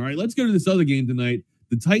good for 10. All right, let's go to this other game tonight.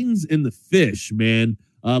 The Titans and the Fish, man.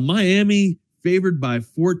 Miami favored by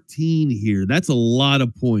 14 here. That's a lot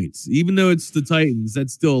of points. Even though it's the Titans,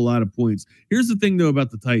 that's still a lot of points. Here's the thing, though,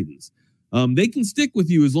 about the Titans. They can stick with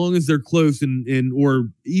you as long as they're close, and or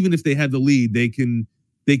even if they have the lead, they can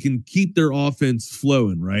keep their offense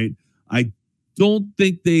flowing, right? I don't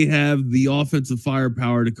think they have the offensive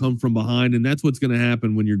firepower to come from behind, and that's what's going to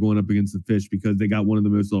happen when you're going up against the Fish, because they got one of the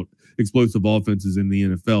most explosive offenses in the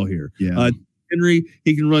NFL here. Yeah. Henry,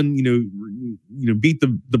 he can run, beat the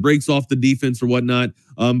brakes off the defense or whatnot,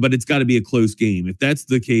 but it's got to be a close game. If that's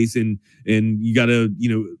the case, and you got to,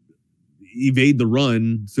 evade the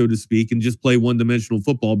run, so to speak, and just play one-dimensional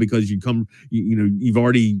football because you've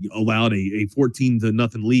already allowed a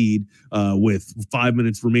 14-0 lead with 5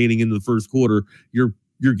 minutes remaining in the first quarter. Your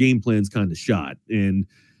game plan's kind of shot, and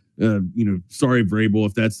sorry, Vrabel,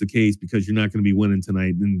 if that's the case, because you're not going to be winning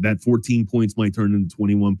tonight, and that 14 points might turn into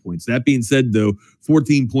 21 points. That being said, though,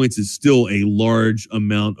 14 points is still a large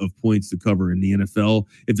amount of points to cover in the NFL.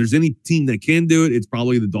 If there's any team that can do it, it's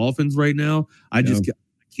probably the Dolphins right now. I can't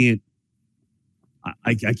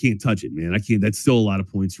touch it, man. I can't. That's still a lot of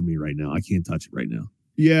points for me right now. I can't touch it right now.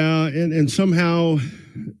 Yeah, and somehow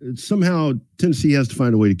Tennessee has to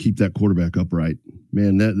find a way to keep that quarterback upright.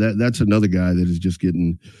 Man, that's another guy that is just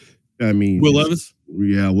getting. I mean, Will Levis.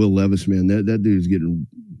 Yeah, Will Levis, man. That dude's getting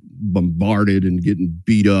bombarded and getting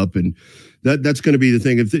beat up, and that's going to be the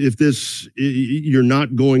thing. If this, you're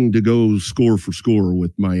not going to go score for score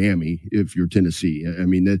with Miami if you're Tennessee. I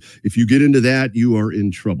mean, if you get into that, you are in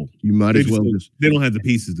trouble. You might as well just. They don't have the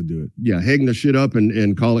pieces to do it. Yeah, hang the shit up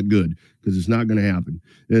and call it good, because it's not going to happen.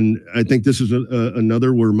 And I think this is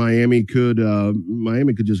another where Miami could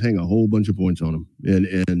just hang a whole bunch of points on them,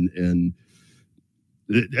 and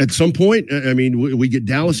at some point, I mean, we get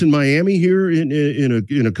Dallas and Miami here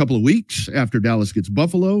in a couple of weeks after Dallas gets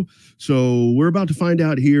Buffalo. So we're about to find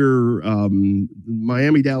out here.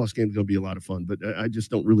 Miami-Dallas game is going to be a lot of fun, but I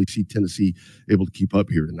just don't really see Tennessee able to keep up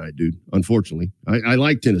here tonight, dude. Unfortunately, I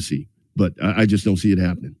like Tennessee, but I just don't see it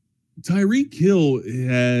happening. Tyreek Hill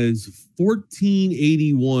has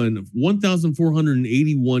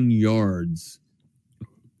 1,481 yards.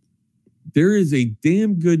 there is a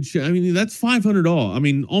damn good chance. I mean, that's 500 all. I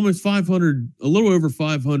mean, almost 500, a little over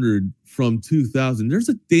 500 from 2,000. There's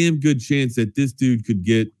a damn good chance that this dude could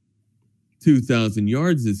get 2,000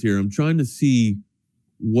 yards this year. I'm trying to see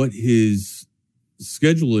what his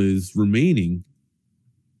schedule is remaining.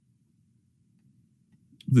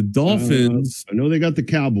 The Dolphins. I know they got the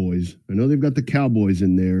Cowboys. I know they've got the Cowboys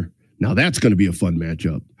in there. Now that's going to be a fun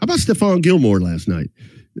matchup. How about Stephon Gilmore last night?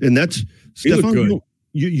 And that's Stephon Gilmore.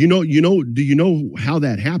 Do you know how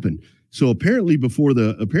that happened? So apparently before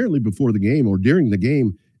the game or during the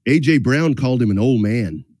game, AJ Brown called him an old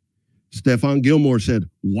man. Stephon Gilmore said,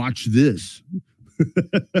 "Watch this."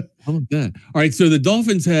 How about that? All right, so the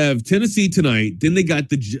Dolphins have Tennessee tonight. Then they got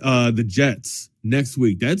the Jets next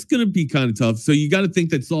week. That's going to be kind of tough. So you got to think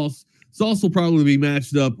that Sauce will probably be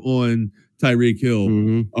matched up on Tyreek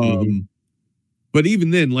Hill. But even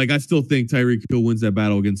then, like I still think Tyreek Hill wins that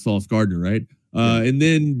battle against Sauce Gardner, right? And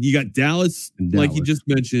then you got Dallas, like you just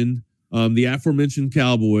mentioned, the aforementioned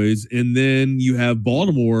Cowboys, and then you have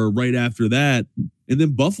Baltimore right after that, and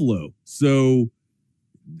then Buffalo. So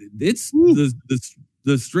it's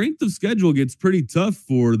the strength of schedule gets pretty tough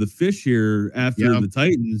for the Fish here after the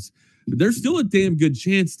Titans. But there's still a damn good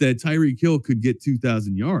chance that Tyreek Hill could get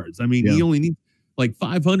 2,000 yards. I mean, he only needs like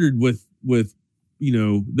 500 with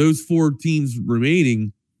those four teams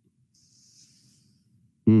remaining.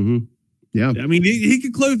 Yeah, I mean, he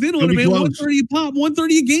could close in on it, man. 130 a pop,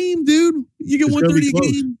 130 a game, dude. You get 130 a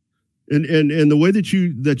game. And the way that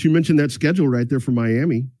you mentioned that schedule right there for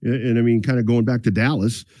Miami, and I mean, kind of going back to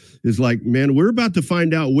Dallas, is like, man, we're about to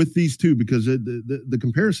find out with these two, because the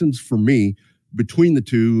comparisons for me between the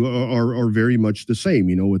two are very much the same.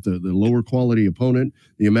 You know, with the lower quality opponent,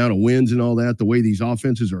 the amount of wins and all that, the way these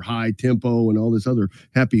offenses are high tempo and all this other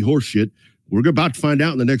happy horse shit. We're about to find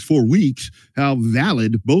out in the next 4 weeks how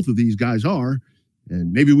valid both of these guys are,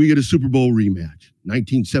 and maybe we get a Super Bowl rematch.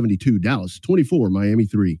 1972, Dallas 24, Miami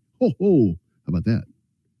 3. How about that?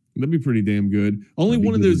 That'd be pretty damn good. Only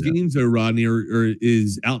one of those games, though, Rodney,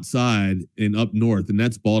 is outside and up north, and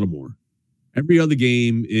that's Baltimore. Every other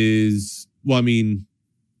game is, well, I mean,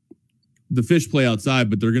 the Fish play outside,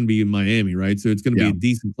 but they're going to be in Miami, right? So it's going to be a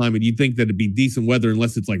decent climate. You'd think that it'd be decent weather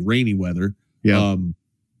unless it's like rainy weather. Yeah.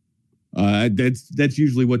 That's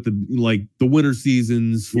usually what the winter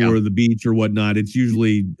seasons for the beach or whatnot. It's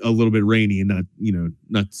usually a little bit rainy and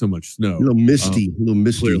not so much snow. A little misty.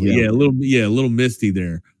 Clearly, a little misty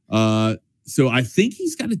there. So I think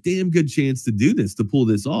he's got a damn good chance to pull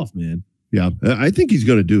this off, man. Yeah, I think he's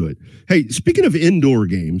going to do it. Hey, speaking of indoor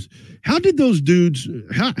games, how did those dudes?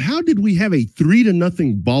 How did we have a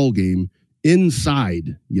 3-0 ball game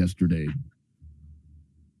inside yesterday?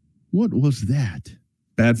 What was that?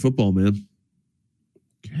 Bad football, man.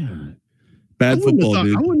 God. Bad football,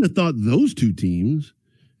 dude. I wouldn't have thought those two teams.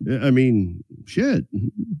 I mean, shit.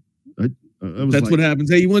 That's what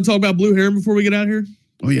happens. Hey, you want to talk about Blue Heron before we get out of here?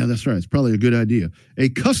 Oh, yeah, that's right. It's probably a good idea. A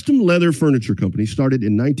custom leather furniture company started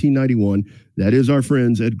in 1991. That is our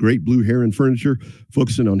friends at Great Blue Heron Furniture,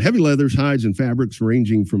 focusing on heavy leathers, hides, and fabrics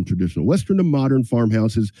ranging from traditional Western to modern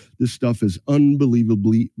farmhouses. This stuff is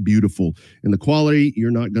unbelievably beautiful. And the quality,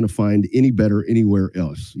 you're not going to find any better anywhere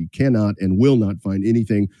else. You cannot and will not find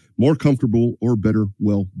anything more comfortable or better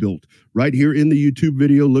well built. Right here in the YouTube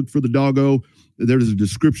video, look for the doggo. There's a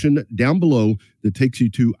description down below that takes you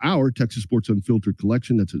to our Texas Sports Unfiltered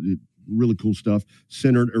collection. That's really cool stuff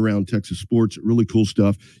centered around Texas sports. Really cool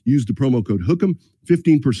stuff. Use the promo code HOOK'em,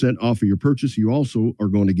 15% off of your purchase. You also are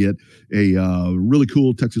going to get a really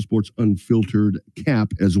cool Texas Sports Unfiltered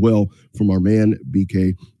cap as well from our man,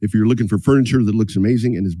 BK. If you're looking for furniture that looks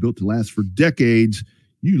amazing and is built to last for decades,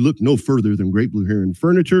 you look no further than Great Blue Heron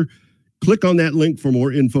Furniture. Click on that link for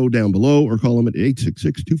more info down below or call them at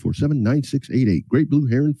 866-247-9688. Great Blue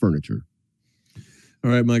Heron Furniture.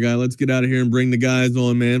 All right, my guy, let's get out of here and bring the guys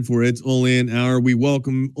on, man, for It's Only an Hour. We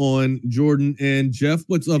welcome on Jordan and Jeff.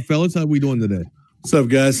 What's up, fellas? How we doing today? What's up,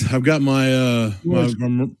 guys? I've got my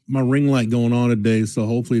ring light going on today, so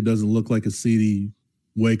hopefully it doesn't look like a seedy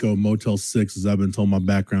Waco Motel 6, as I've been told my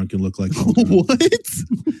background can look like. What?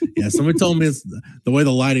 Yeah, somebody told me it's the way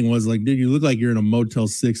the lighting was. Like, dude, you look like you're in a Motel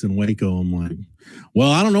 6 in Waco. I'm like,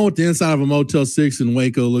 well, I don't know what the inside of a Motel 6 in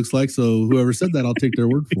Waco looks like, so whoever said that, I'll take their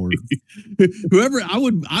word for it.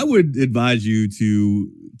 I would advise you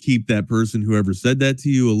to keep that person, whoever said that to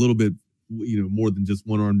you, a little bit, more than just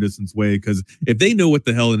one arm distance away, because if they know what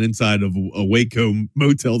the hell an inside of a Waco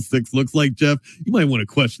Motel 6 looks like, Jeff, you might want to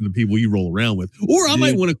question the people you roll around with, or I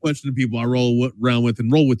might want to question the people I roll around with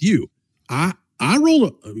and roll with you. I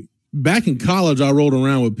roll. back in college, I rolled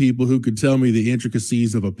around with people who could tell me the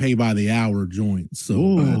intricacies of a pay by the hour joint. So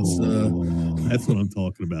That's what I'm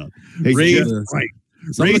talking about. Hey, Raise Jeff, right.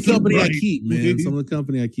 some of Raise the company I right. keep, man. Some of the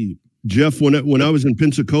company I keep. Jeff, when I was in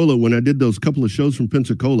Pensacola, when I did those couple of shows from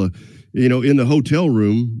Pensacola, you know, in the hotel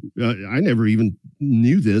room, I never even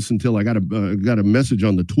knew this until I got a message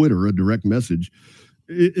on the Twitter, a direct message,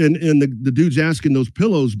 and the dude's asking those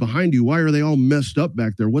pillows behind you, why are they all messed up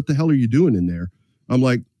back there? What the hell are you doing in there? I'm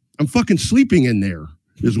like, I'm fucking sleeping in there,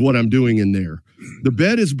 is what I'm doing in there. The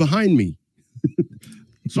bed is behind me.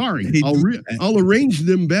 Sorry, I'll arrange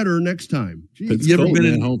them better next time. Jeez. You ever been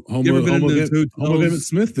in those hotels? Home of Emmett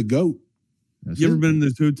Smith, the GOAT? That's You ever it. been in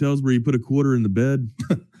those hotels where you put a quarter in the bed?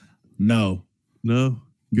 No. No.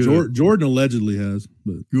 Good. Jordan allegedly has,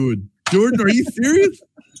 but Good. Jordan, are you serious?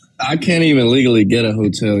 I can't even legally get a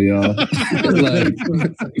hotel, y'all. Like,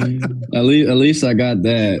 at least I got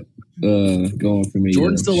that going for me.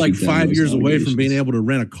 Jordan's still like shoot down 5 those years away from being obligations. able to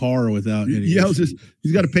rent a car without any. Yeah,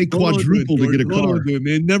 he's got to pay quadruple to get a car.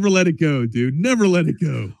 Man. Never let it go, dude. Never let it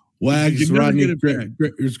go. Wags, You never Rodney, get it back.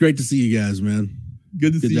 it's great to see you guys, man.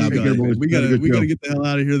 Good to see job, you guys. guys. Man. We Had a gotta good show. get the hell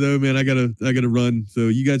out of here though, man. I gotta run. So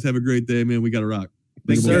you guys have a great day, man. We gotta rock.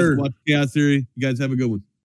 Thanks, Yes, sir. guys. Watch Chaos Theory. You guys have a good one.